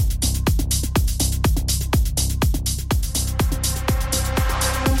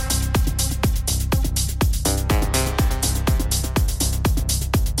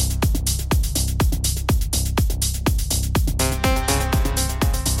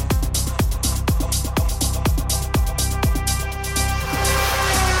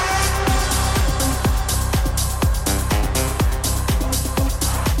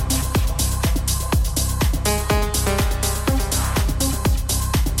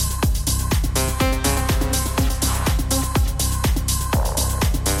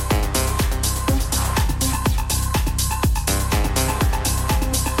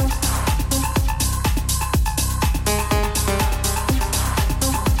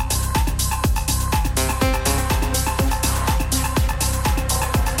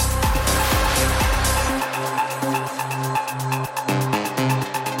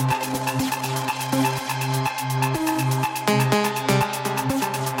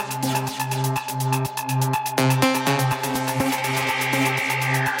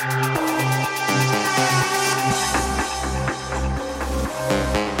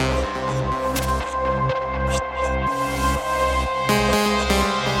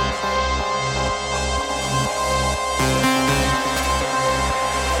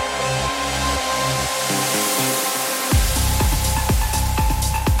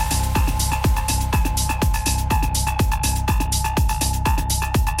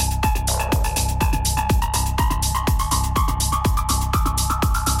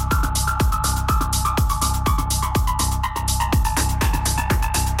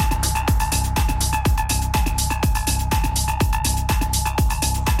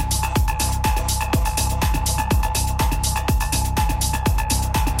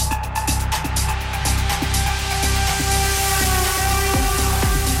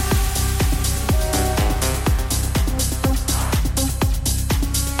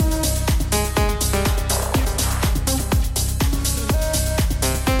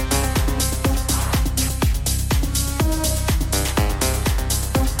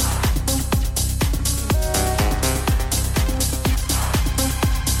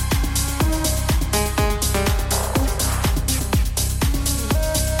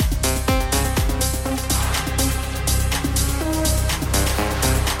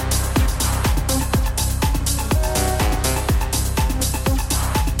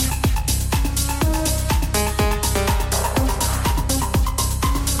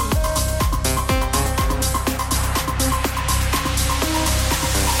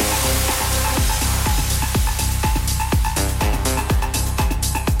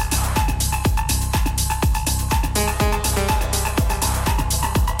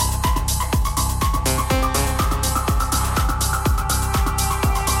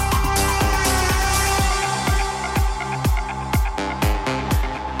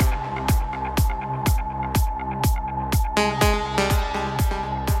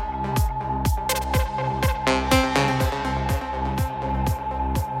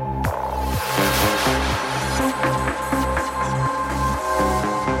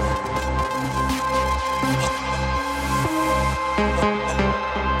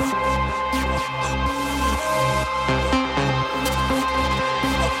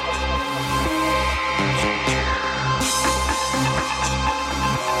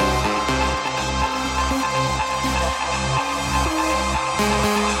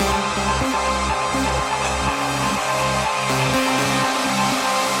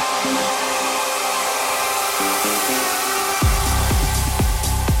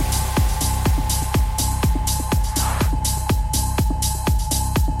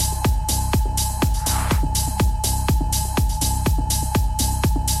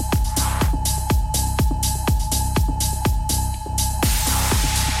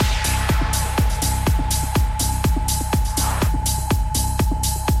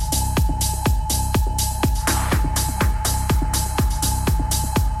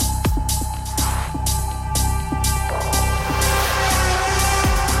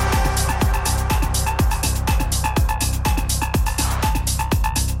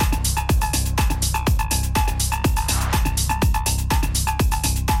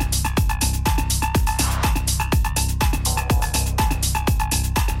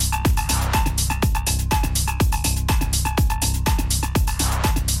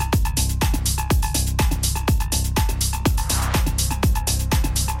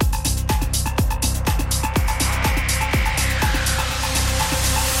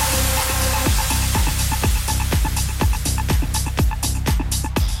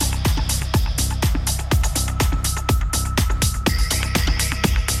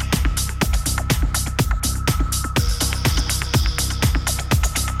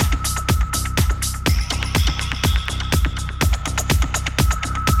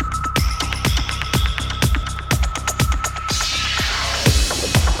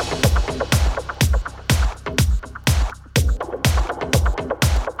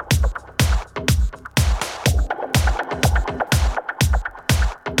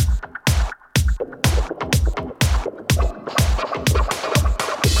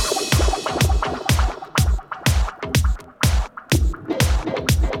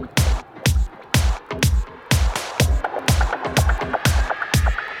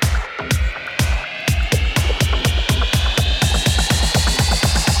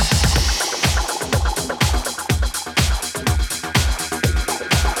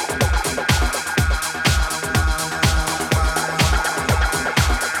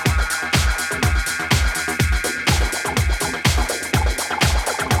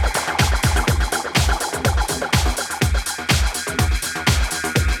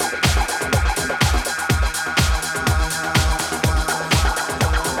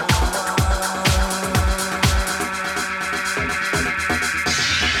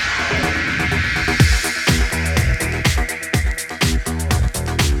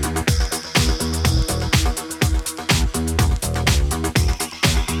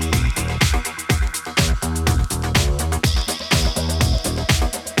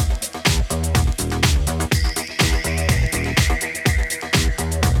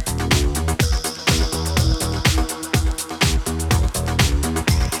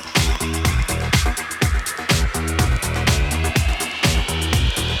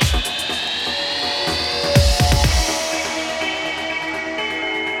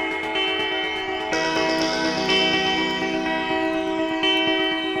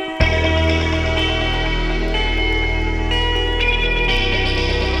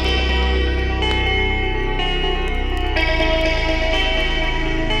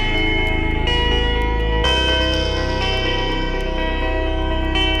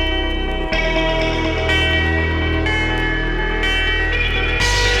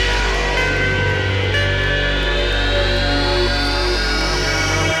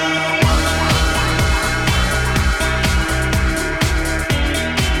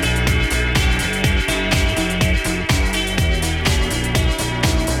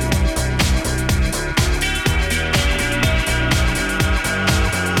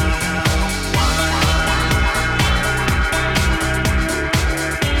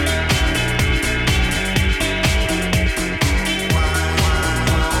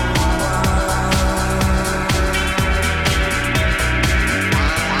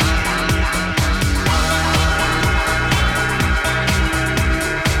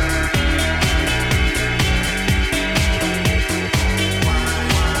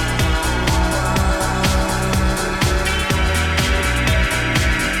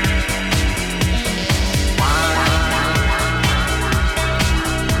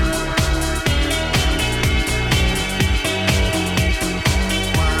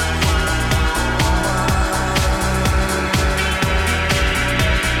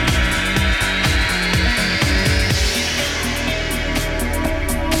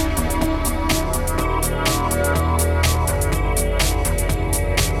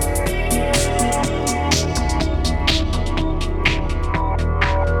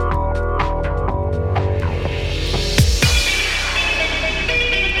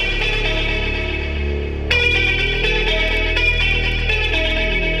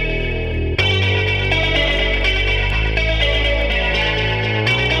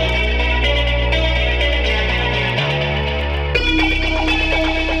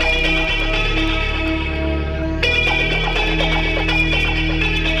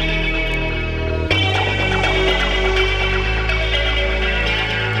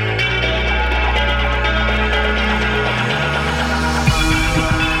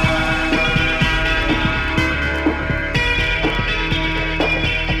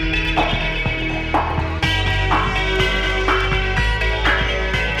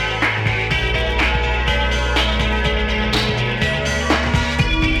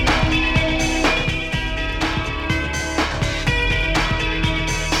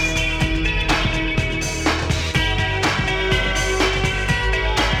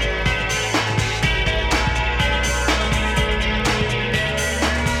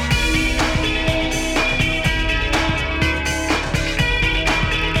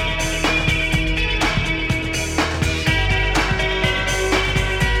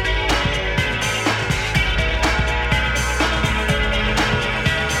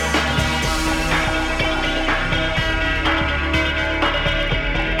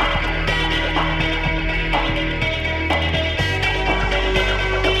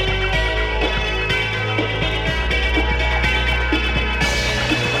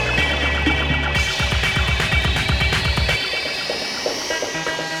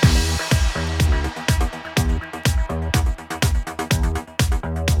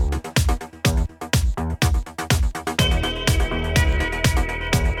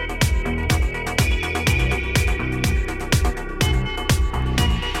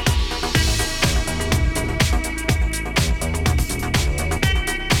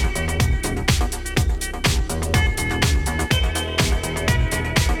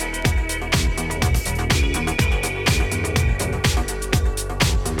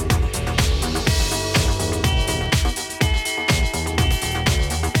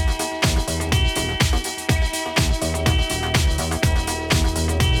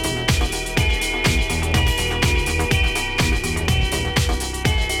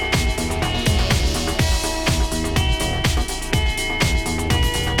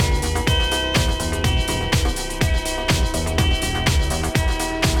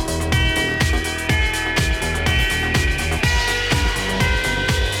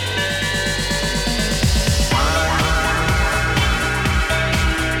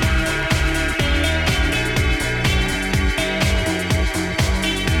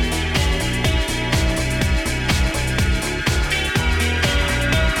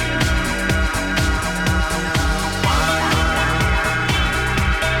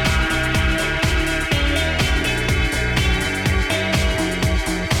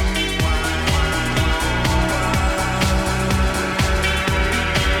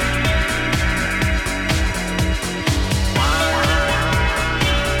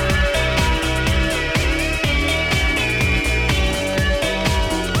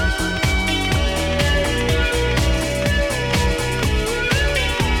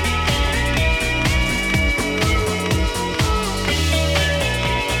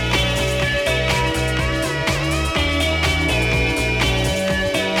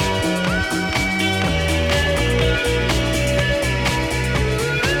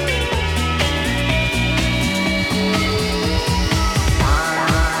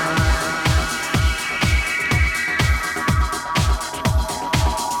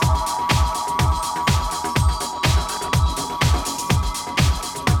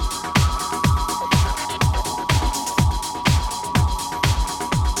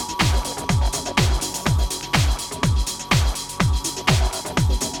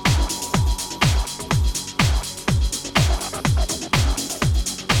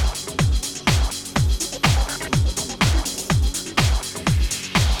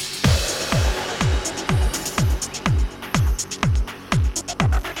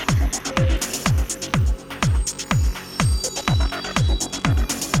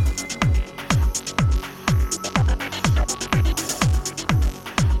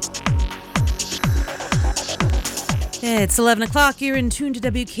 It's 11 o'clock. You're in tune to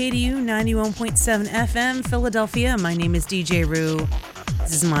WKDU 91.7 FM, Philadelphia. My name is DJ Roo.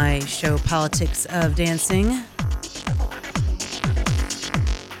 This is my show, Politics of Dancing.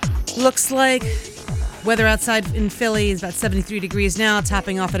 Looks like weather outside in Philly is about 73 degrees now,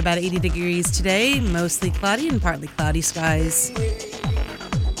 topping off at about 80 degrees today. Mostly cloudy and partly cloudy skies.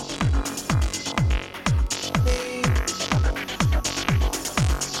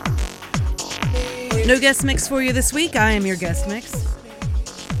 No guest mix for you this week. I am your guest mix.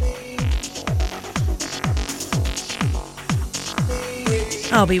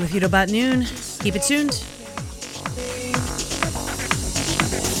 I'll be with you till about noon. Keep it tuned.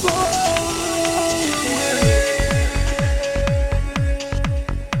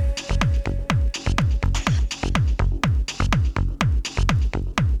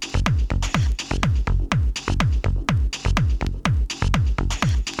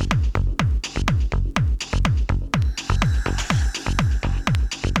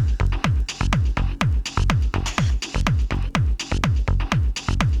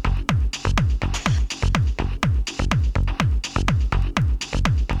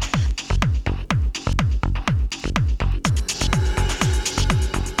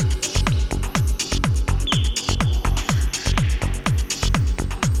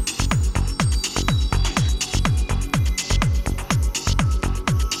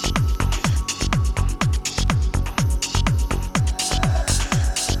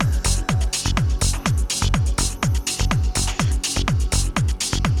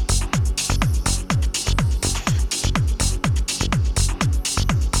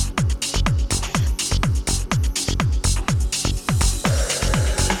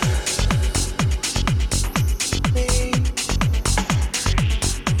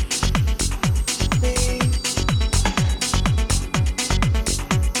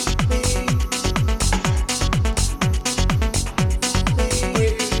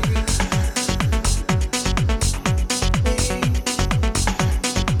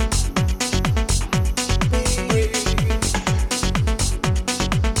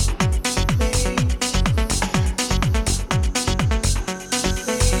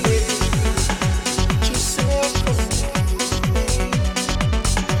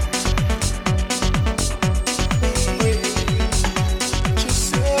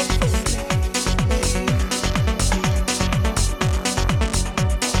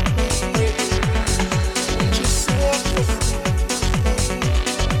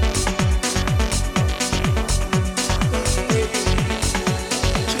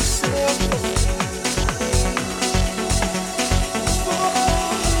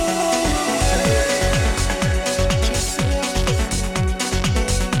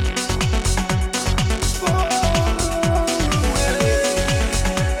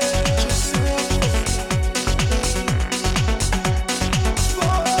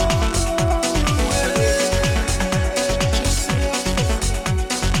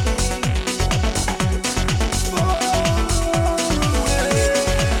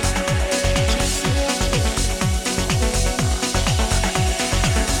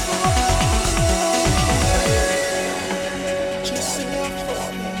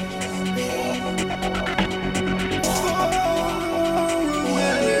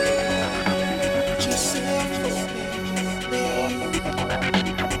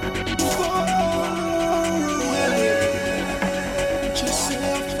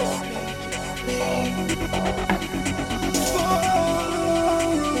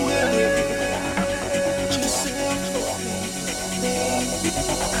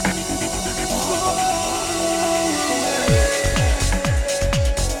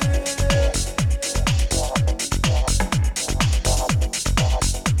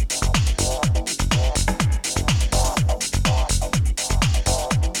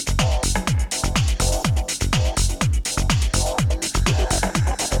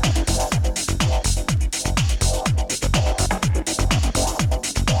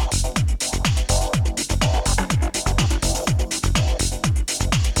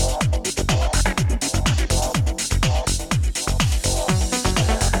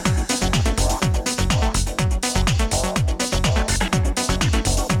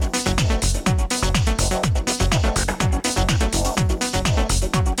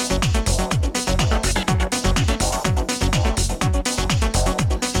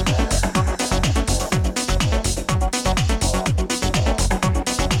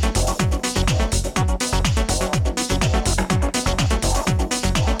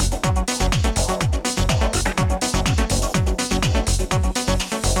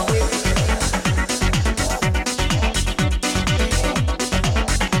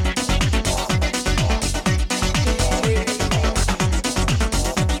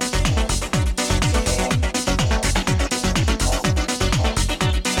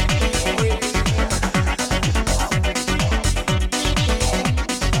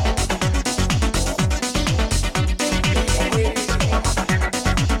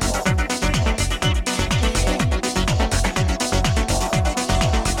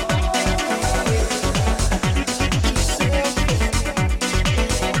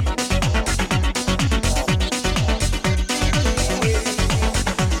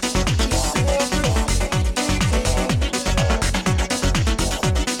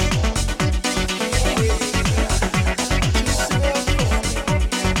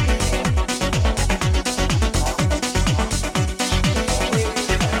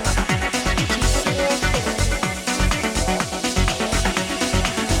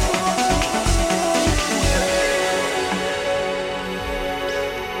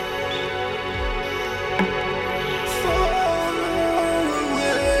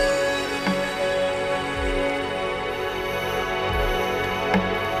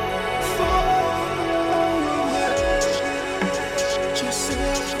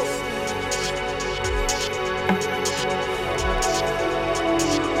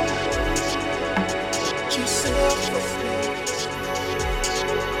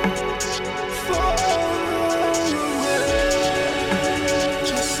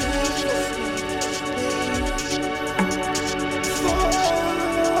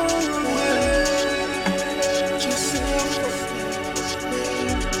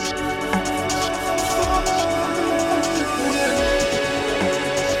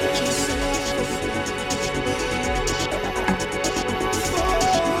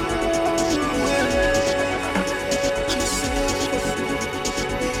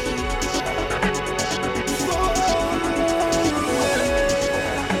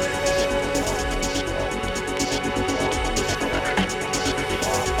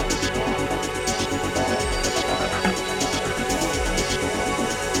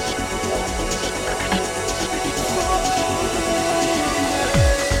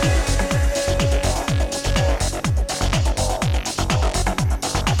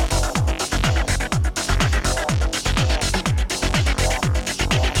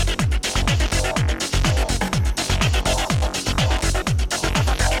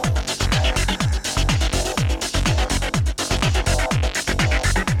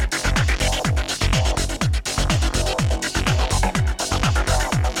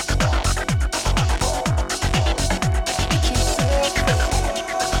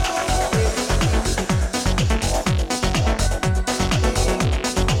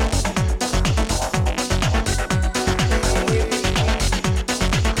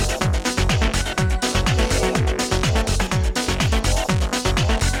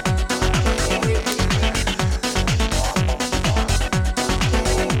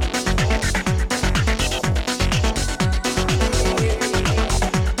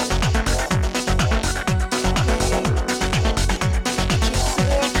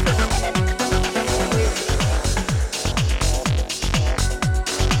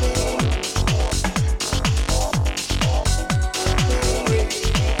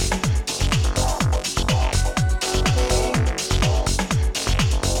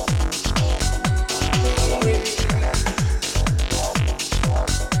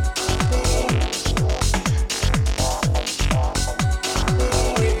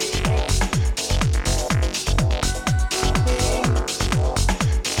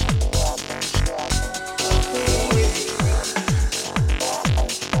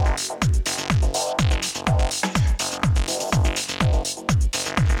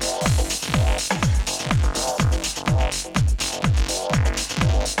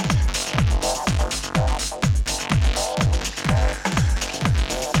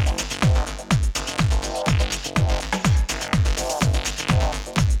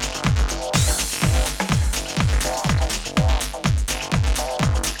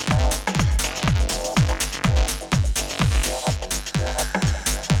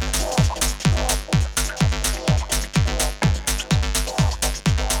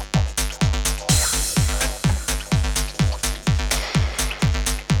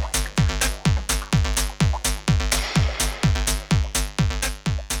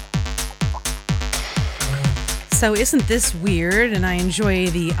 So isn't this weird? And I enjoy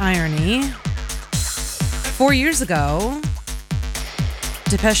the irony. 4 years ago,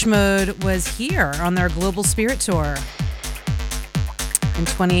 Depeche Mode was here on their Global Spirit Tour in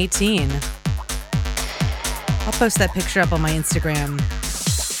 2018. I'll post that picture up on my Instagram.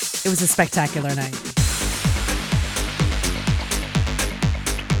 It was a spectacular night.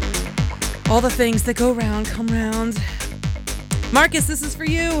 All the things that go round come round. Marcus, this is for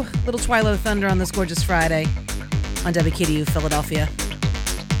you. Little Twilo Thunder on this gorgeous Friday on WKDU Philadelphia.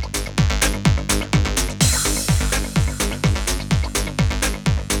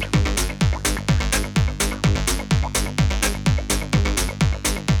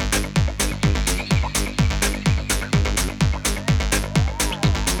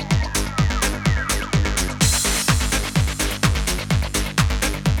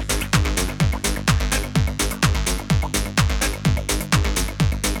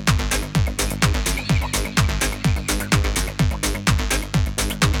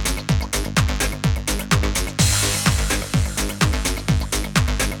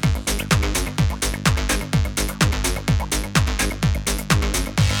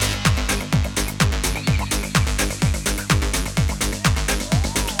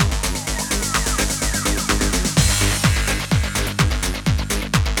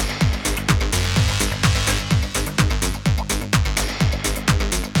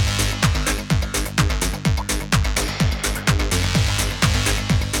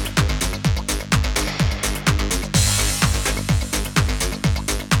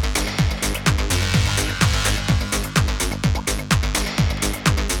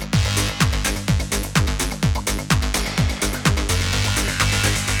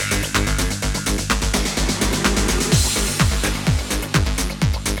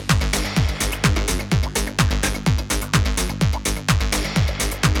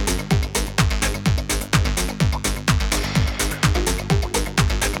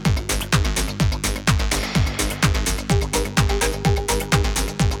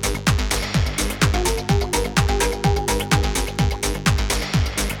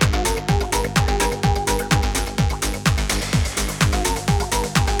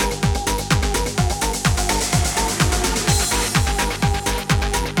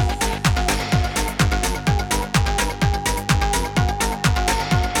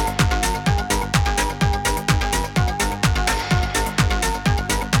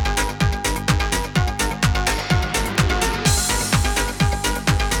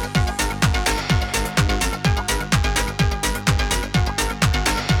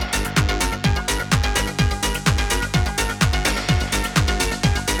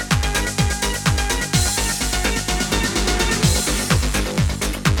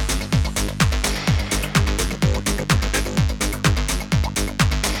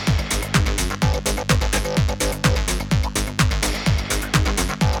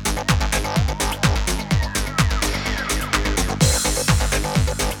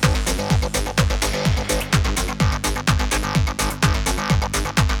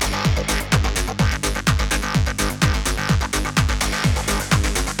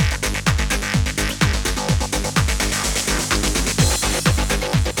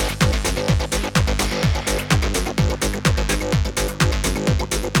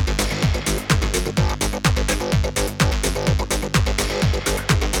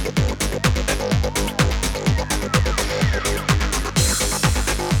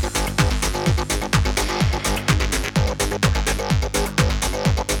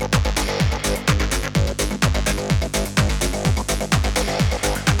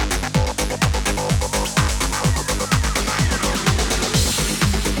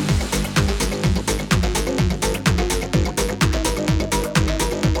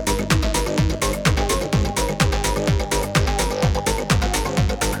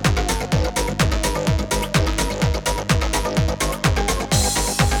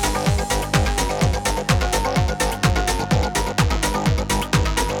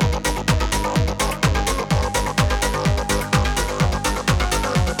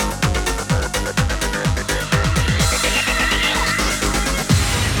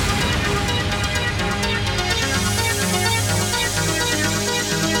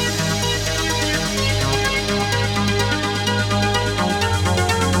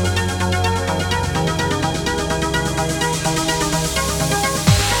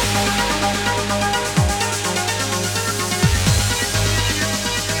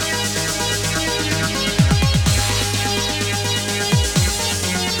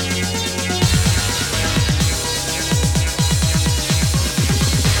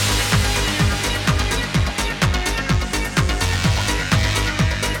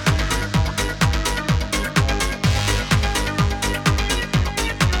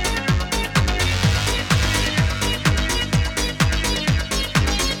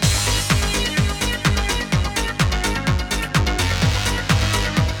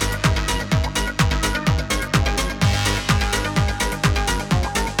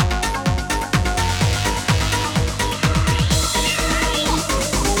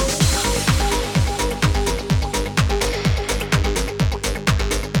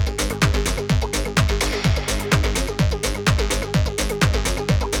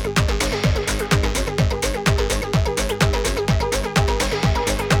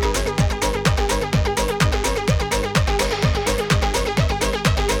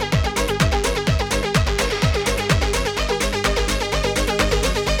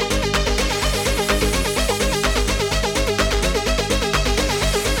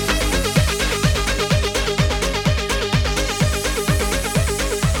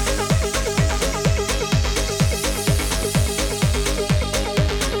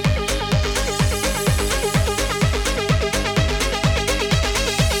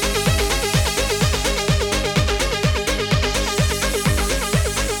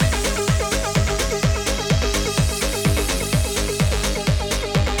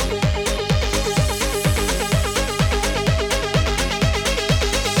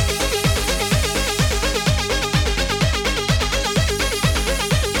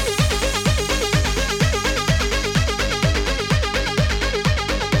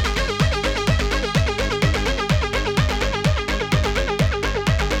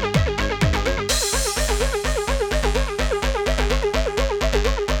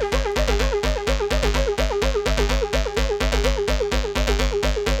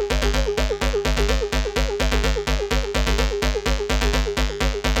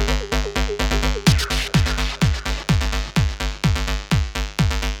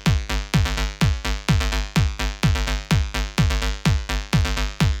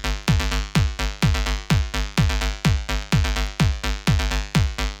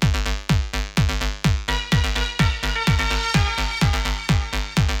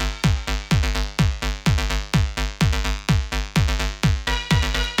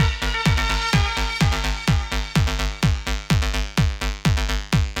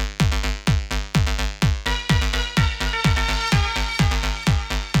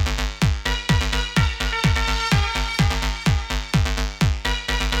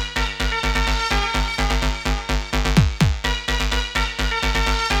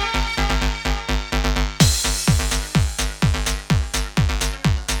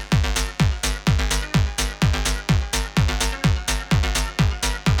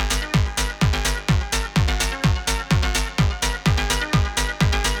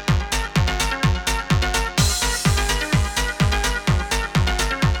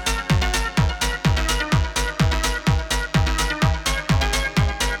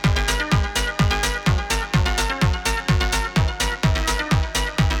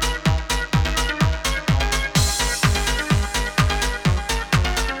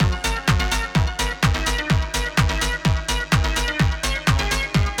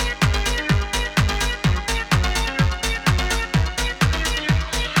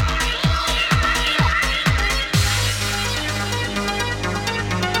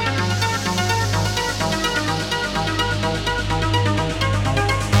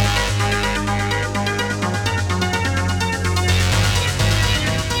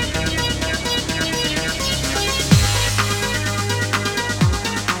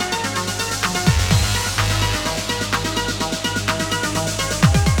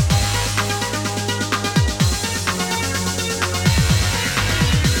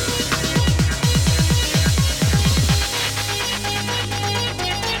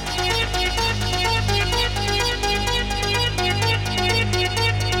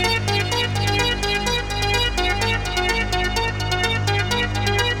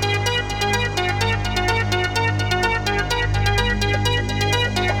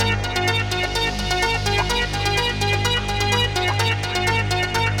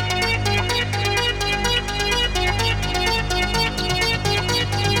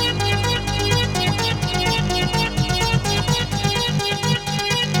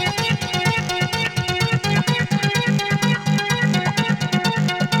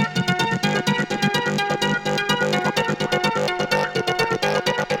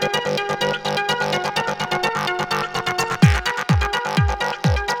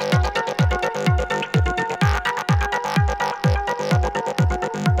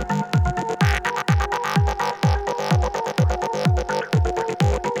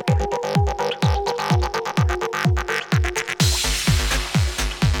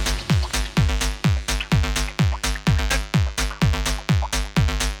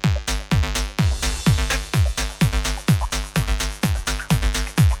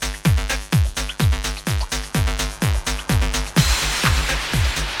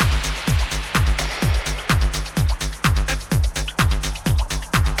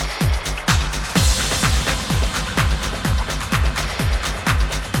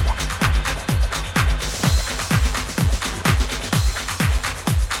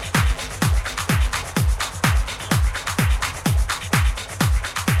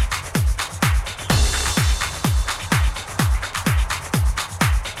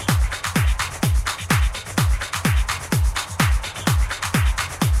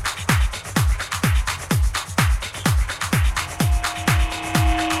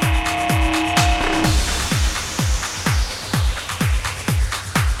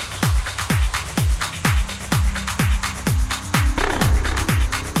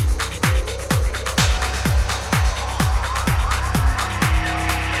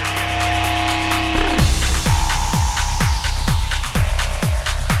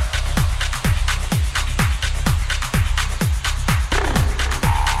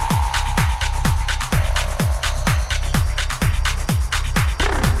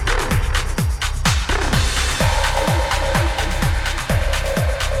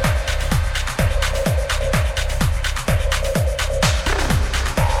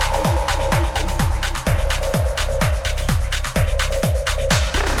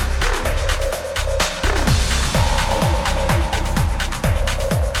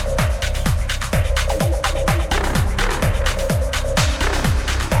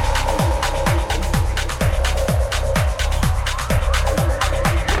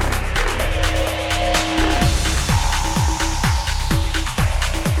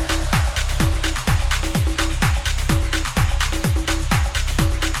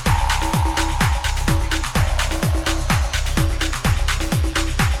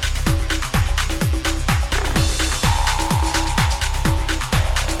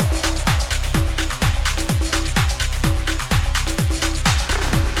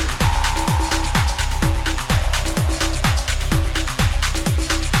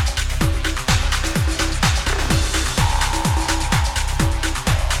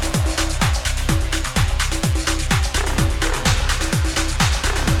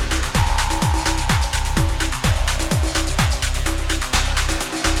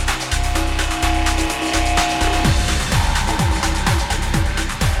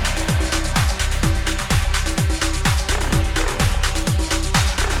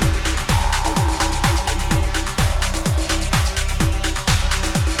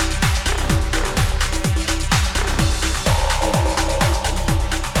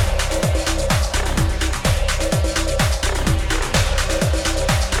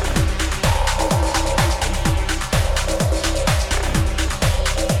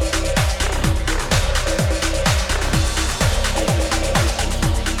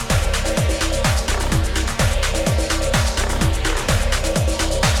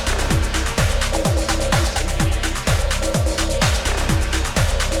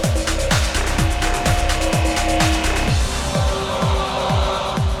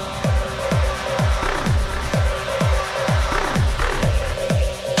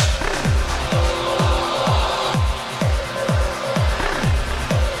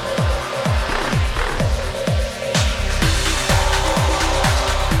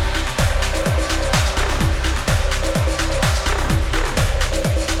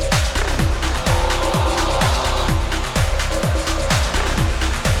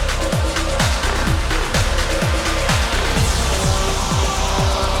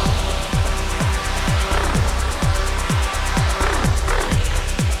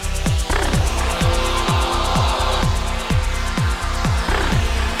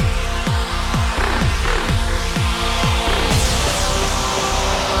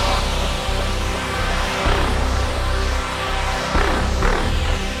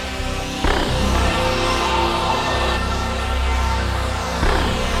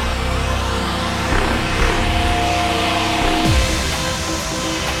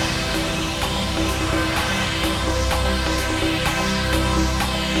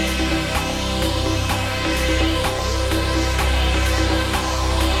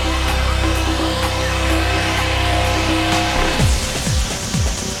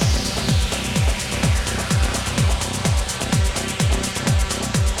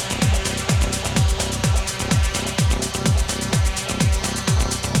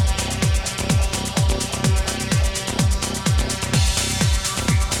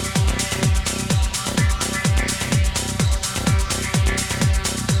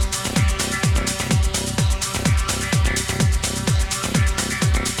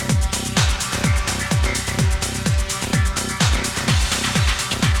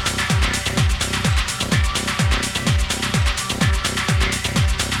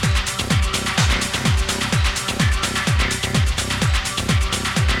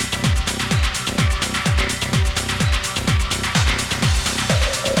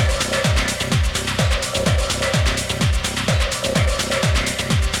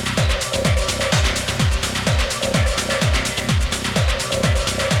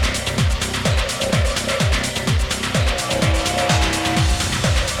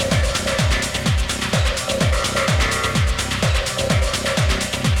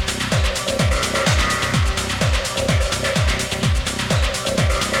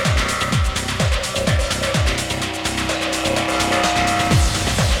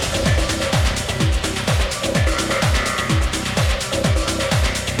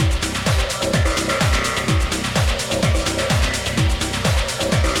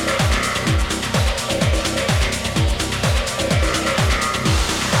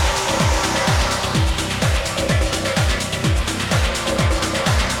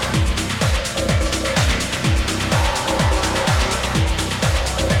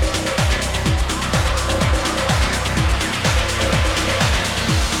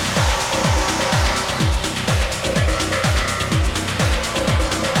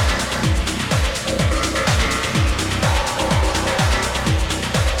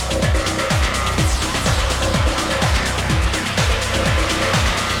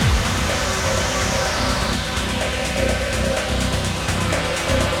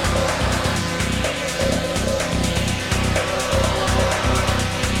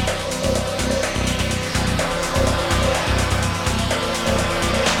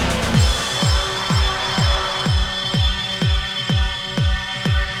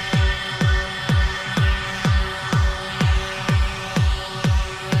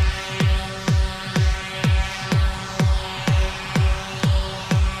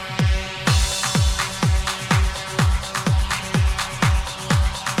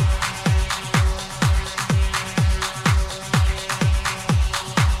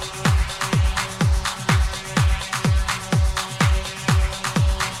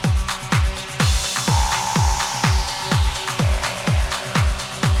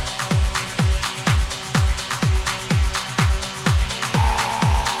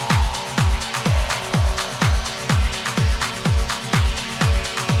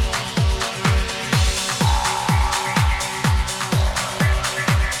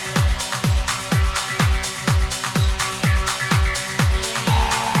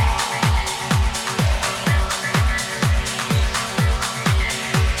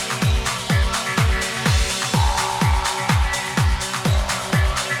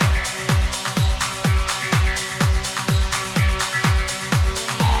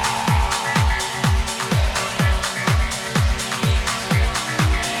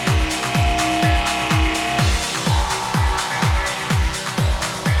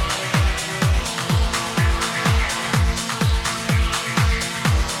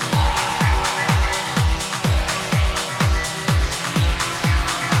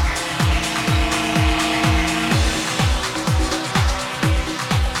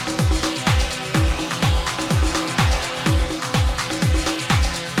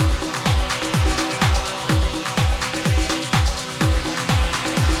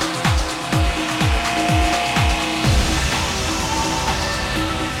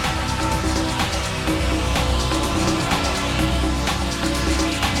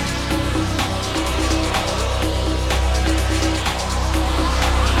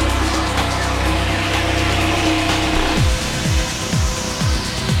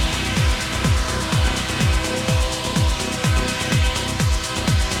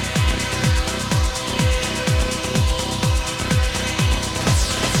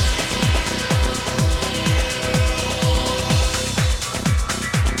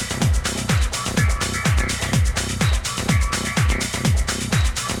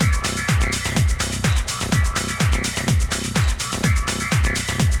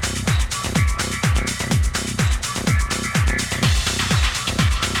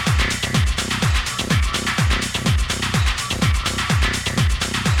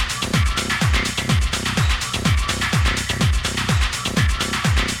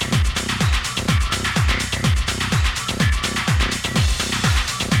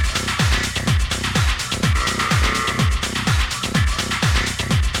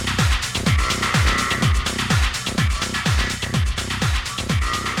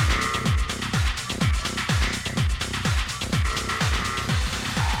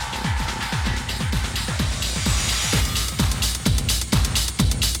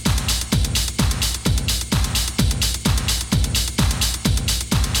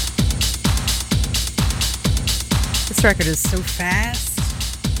 This record is so fast.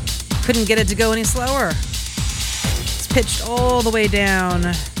 Couldn't get it to go any slower. It's pitched all the way down.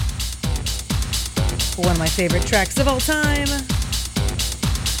 One of my favorite tracks of all time.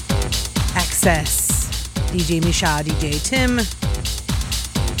 Access. DJ Misha, DJ Tim.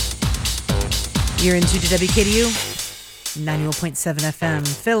 You're into WKDU 91.7 FM,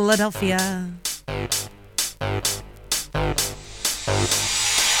 Philadelphia.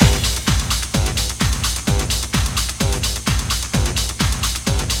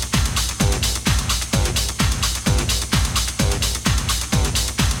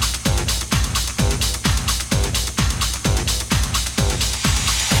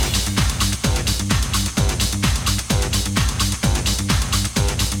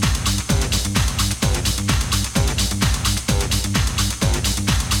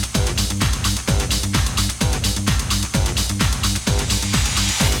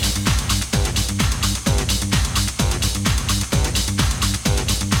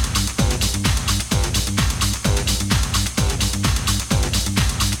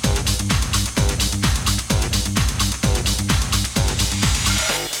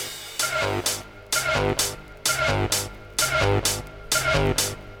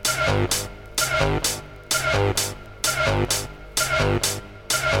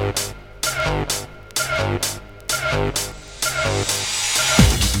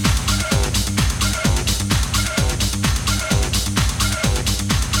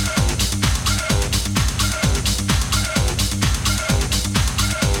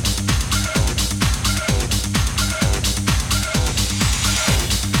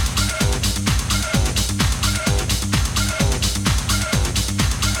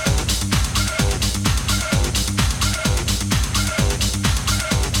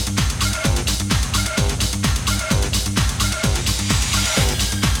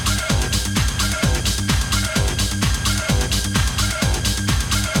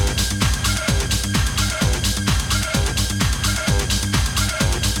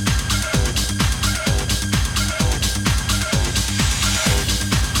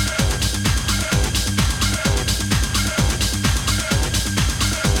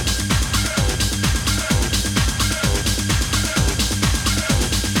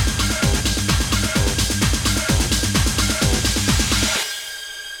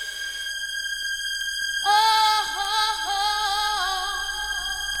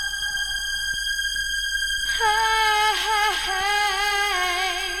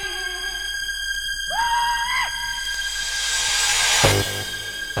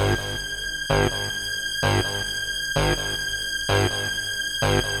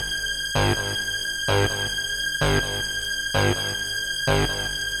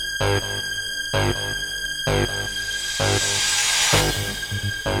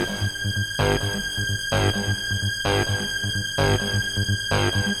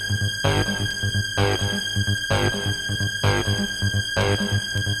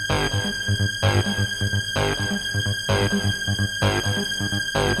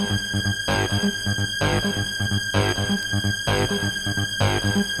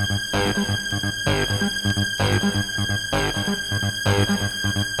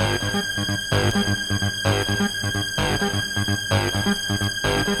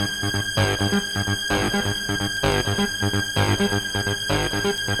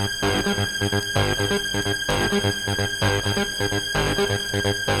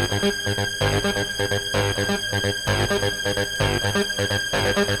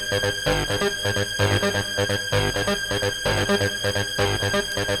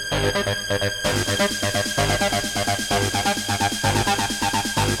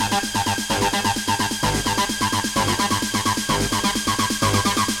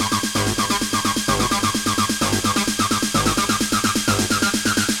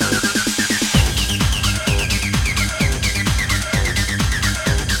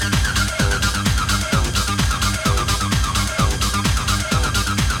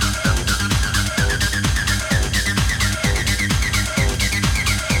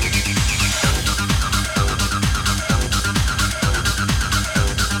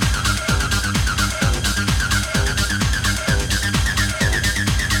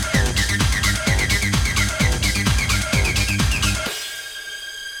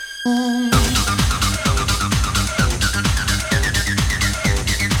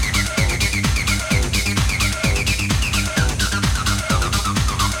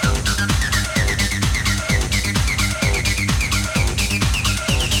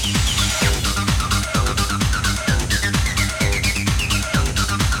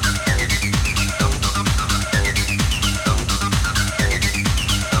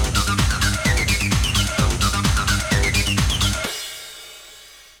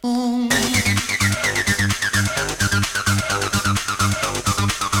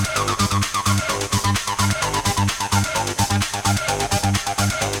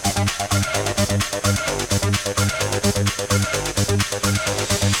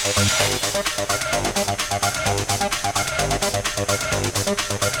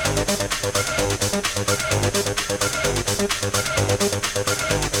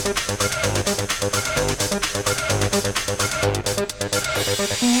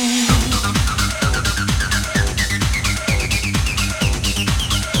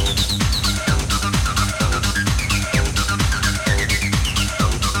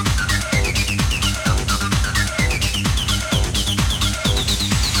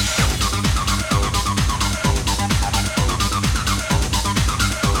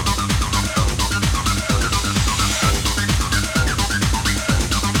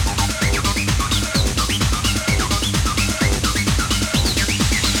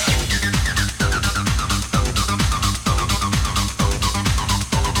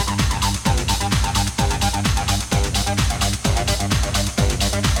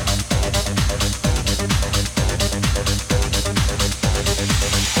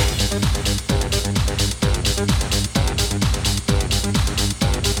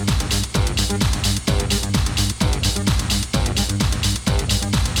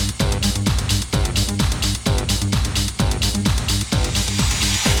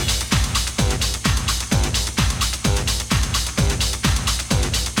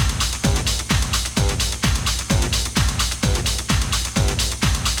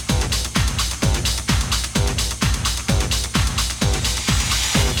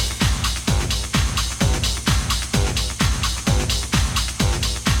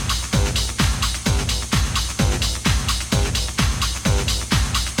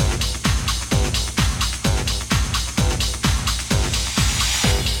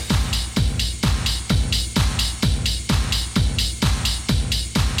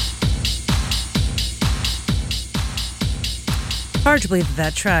 Hard to believe that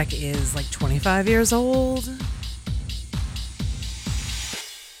that track is like 25 years old.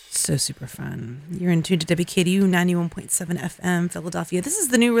 So super fun. You're in tune to WKDU 91.7 FM Philadelphia. This is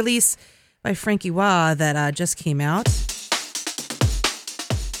the new release by Frankie Wah that just came out.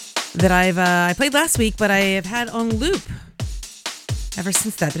 That I played last week, but I have had on loop ever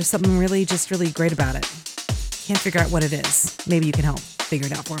since that. There's something really great about it. Can't figure out what it is. Maybe you can help figure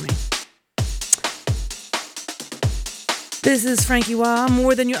it out for me. This is Frankie Wah,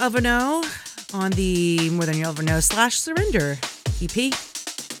 More Than You'll Ever Know, on the More Than You'll Ever Know /Surrender EP.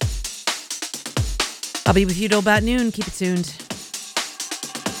 I'll be with you till about noon. Keep it tuned.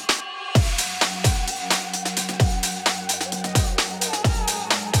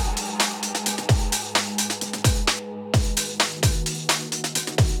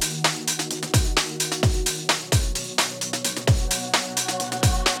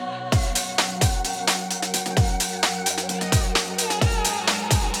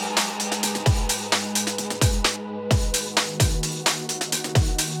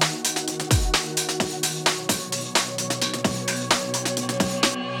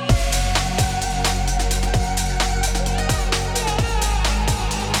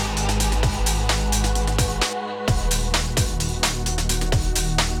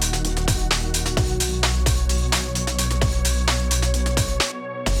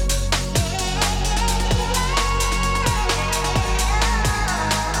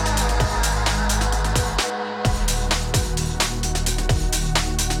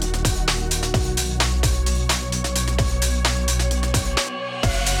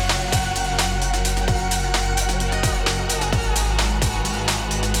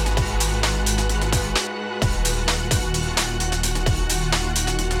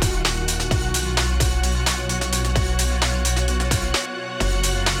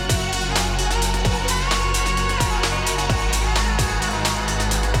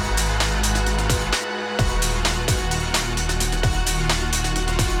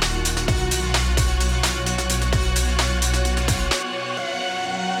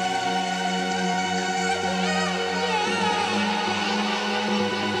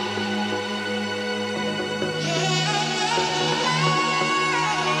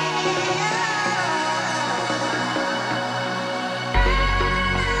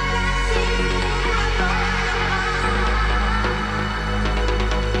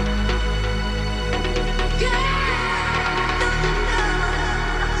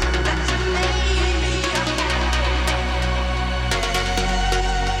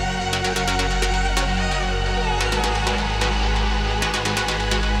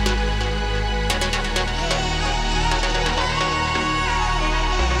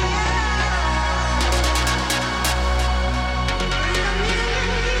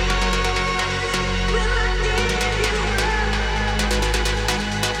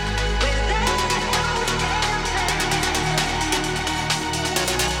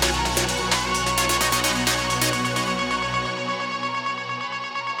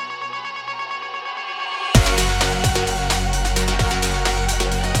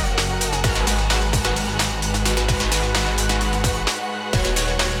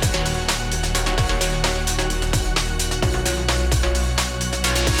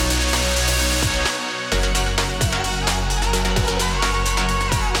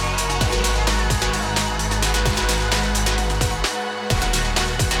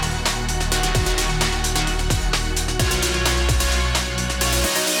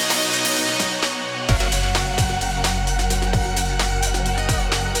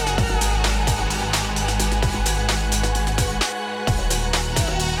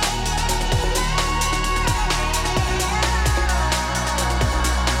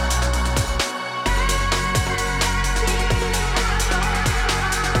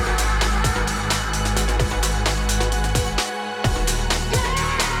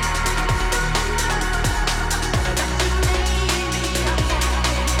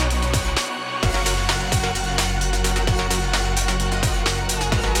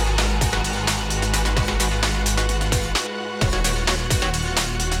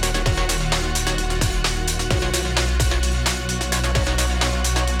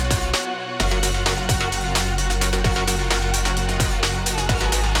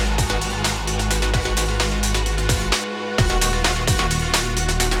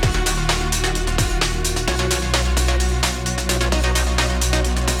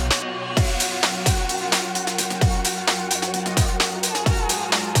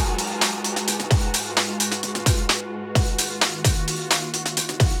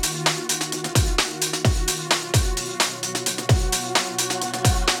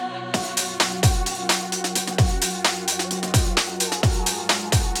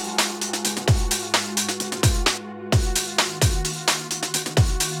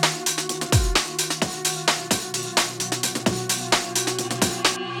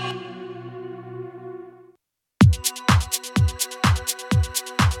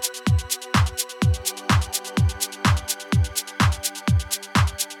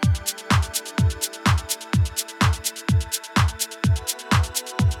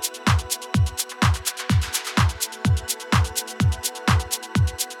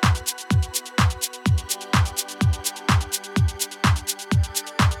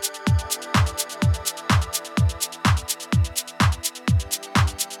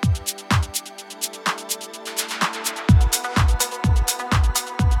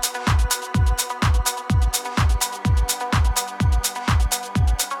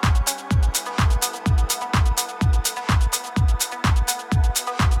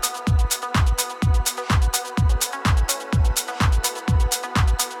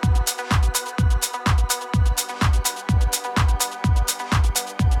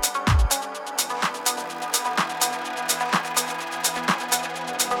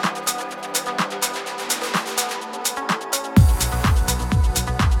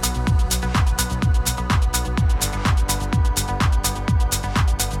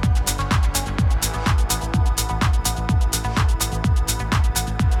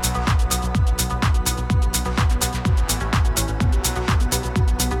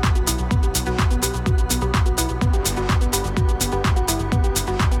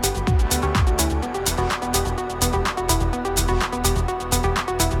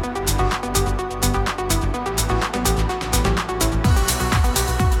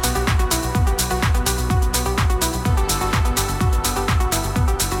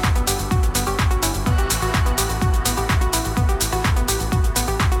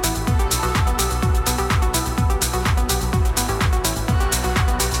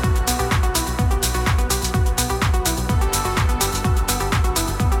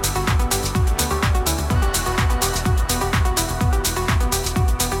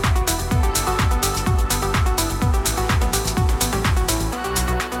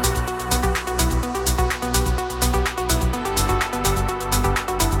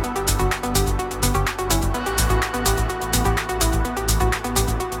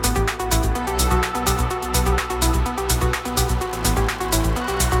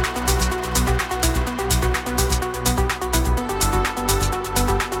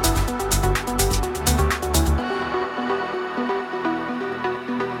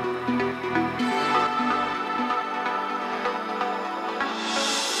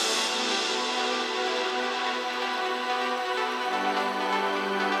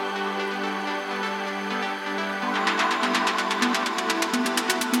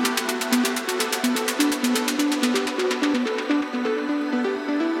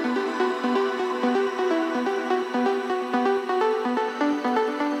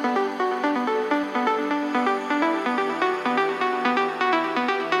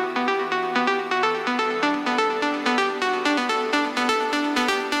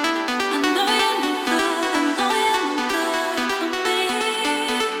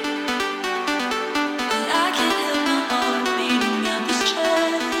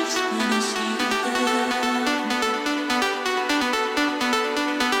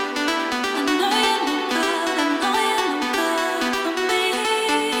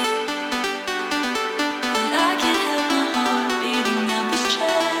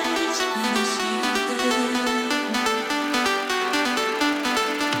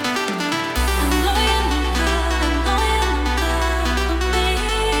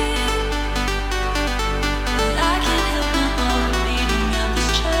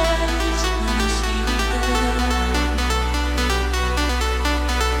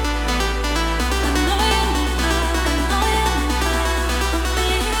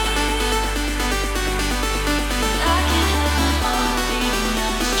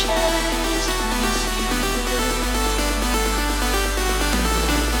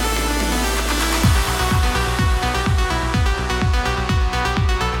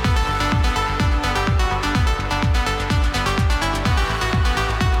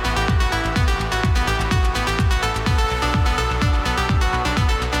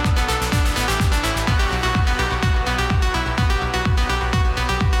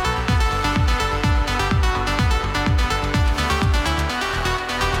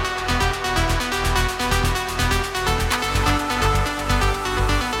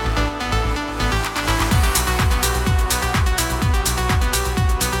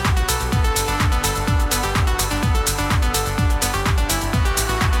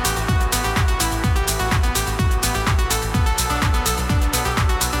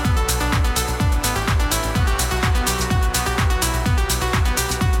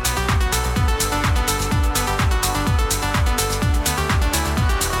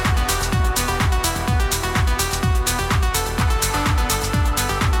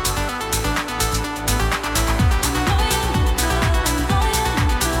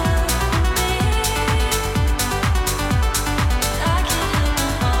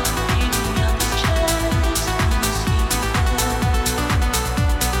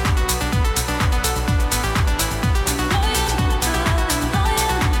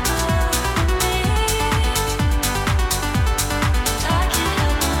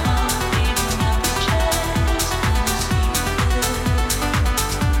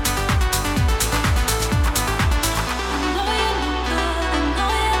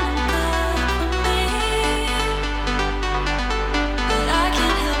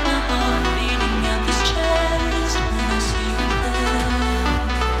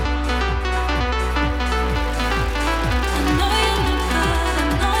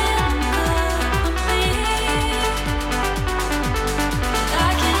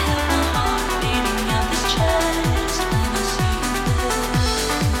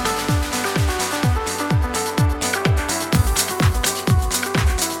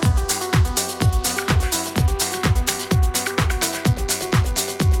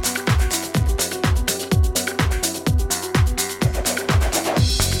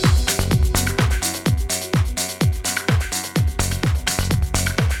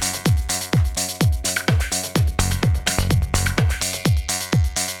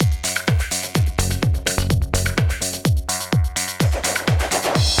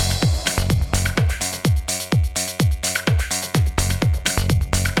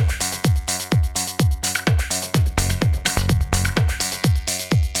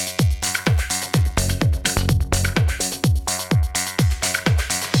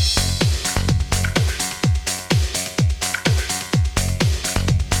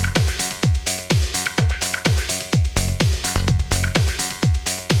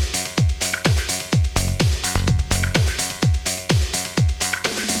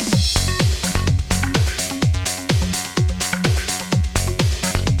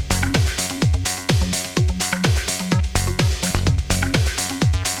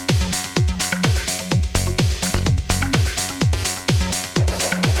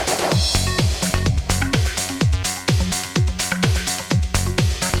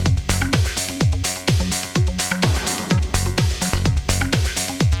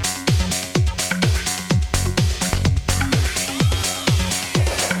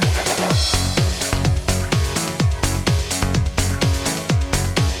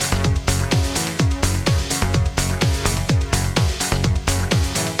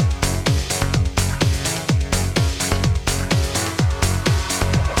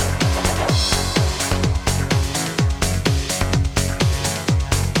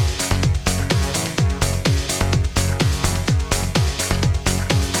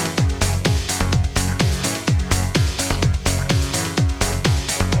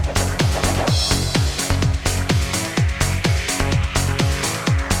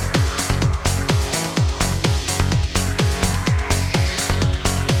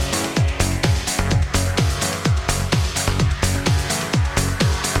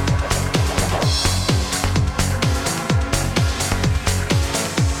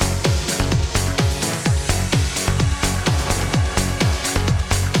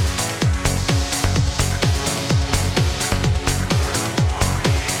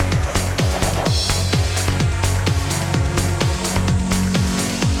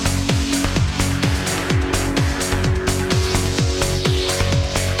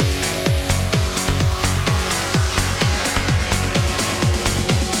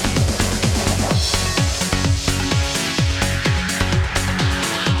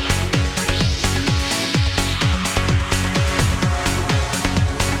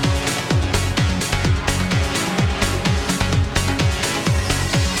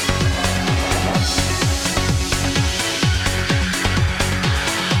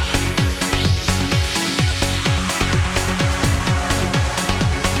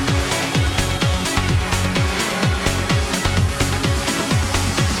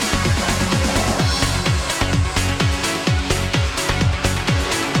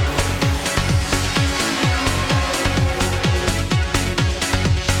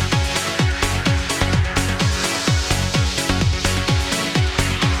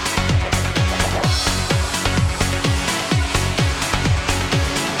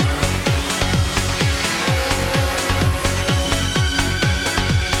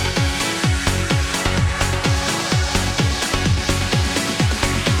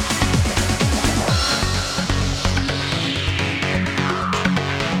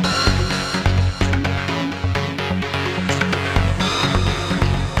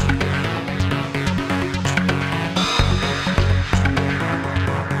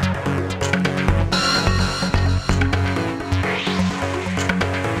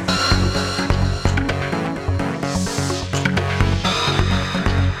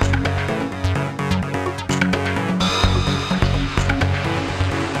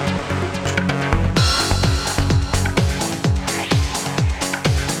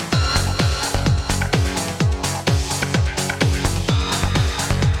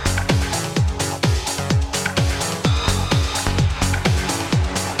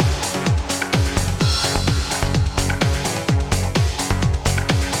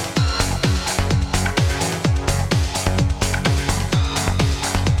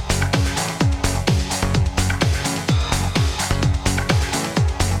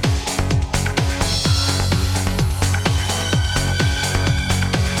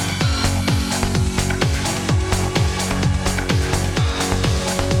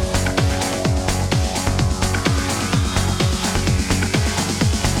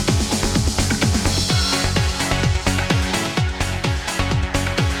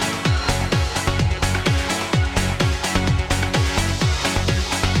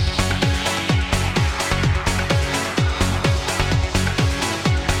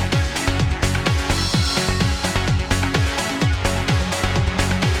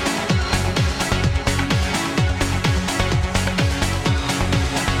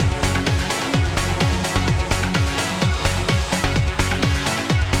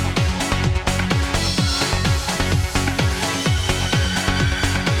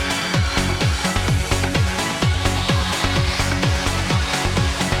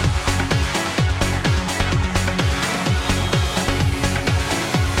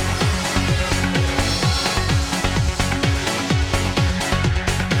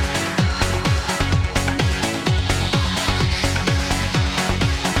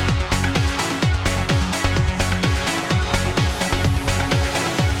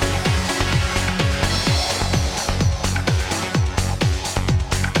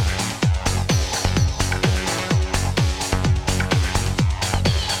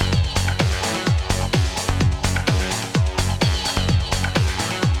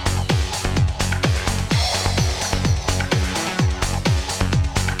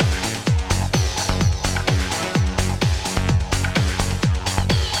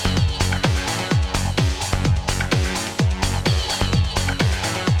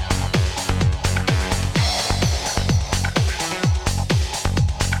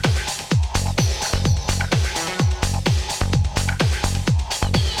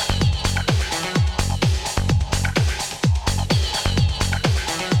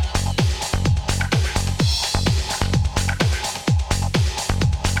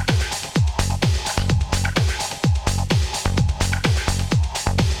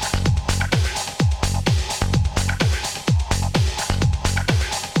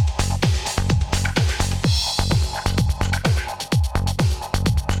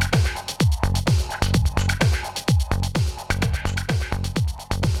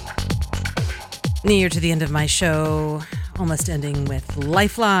 Near to the end of my show, almost ending with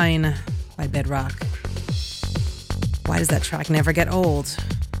Lifeline by Bedrock. Why does that track never get old?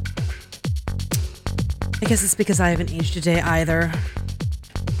 I guess it's because I haven't aged a day either.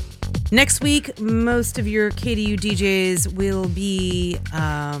 Next week, most of your KDU DJs will be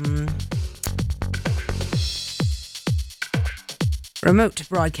remote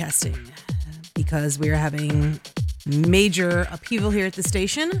broadcasting because we are having major upheaval here at the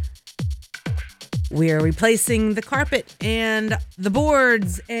station. We are replacing the carpet and the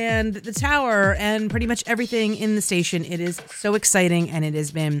boards and the tower and pretty much everything in the station. It is so exciting, and it has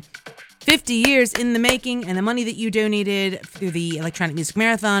been 50 years in the making, and the money that you donated through the Electronic Music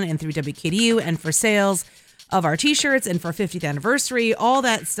Marathon and through WKDU and for sales of our t-shirts and for 50th anniversary, all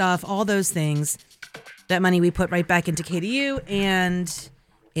that stuff, all those things, that money we put right back into KDU, and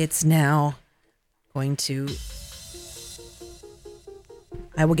it's now going to,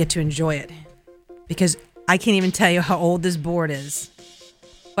 I will get to enjoy it. Because I can't even tell you how old this board is.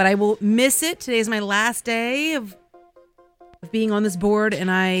 But I will miss it. Today is my last day of being on this board, and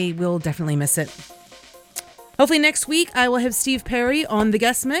I will definitely miss it. Hopefully next week I will have Steve Perry on the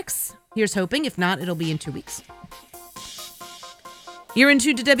guest mix. Here's hoping. If not, it'll be in 2 weeks. You're in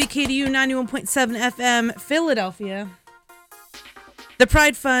tune to WKDU 91.7 FM, Philadelphia. The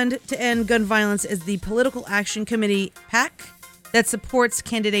Pride Fund to End Gun Violence is the political action committee, PAC, that supports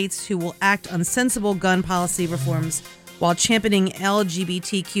candidates who will act on sensible gun policy reforms while championing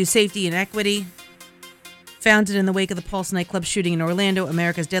LGBTQ safety and equity. Founded in the wake of the Pulse nightclub shooting in Orlando,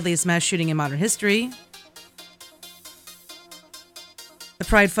 America's deadliest mass shooting in modern history, the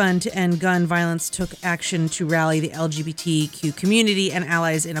Pride Fund to End Gun Violence took action to rally the LGBTQ community and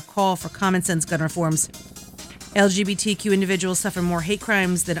allies in a call for common sense gun reforms. LGBTQ individuals suffer more hate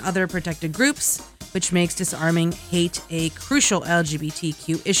crimes than other protected groups, which makes disarming hate a crucial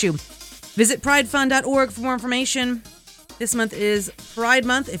LGBTQ issue. Visit pridefund.org for more information. This month is Pride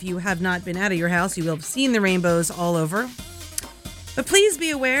Month. If you have not been out of your house, you will have seen the rainbows all over. But please be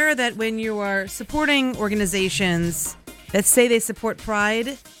aware that when you are supporting organizations that say they support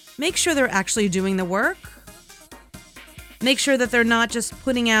Pride, make sure they're actually doing the work. Make sure that they're not just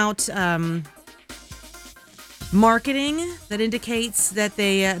putting out marketing that indicates that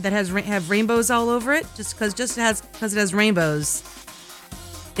they have rainbows all over it. Because it has rainbows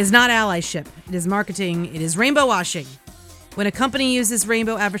is not allyship. It is marketing. It is rainbow washing. When a company uses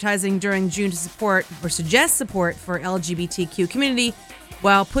rainbow advertising during June to support or suggest support for LGBTQ community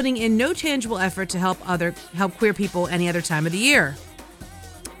while putting in no tangible effort to help queer people any other time of the year.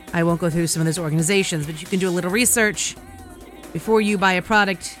 I won't go through some of those organizations, but you can do a little research before you buy a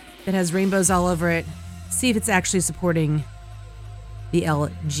product that has rainbows all over it. See if it's actually supporting the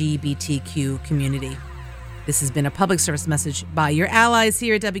LGBTQ community. This has been a public service message by your allies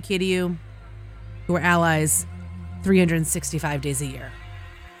here at WKDU, who are allies 365 days a year,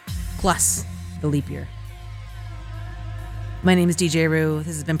 plus the leap year. My name is DJ Roo.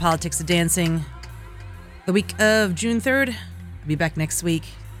 This has been Politics of Dancing. The week of June 3rd. I'll be back next week.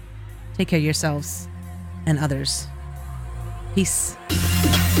 Take care of yourselves and others. Peace.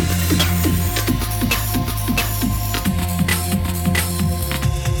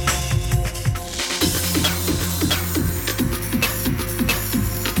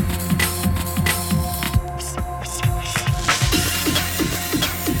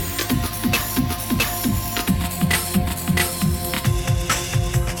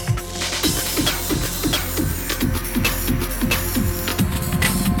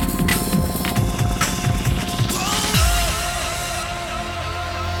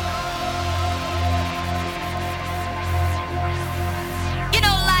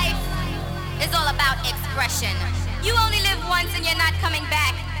 You only live once and you're not coming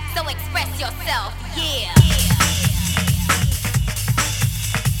back, so express yourself, yeah.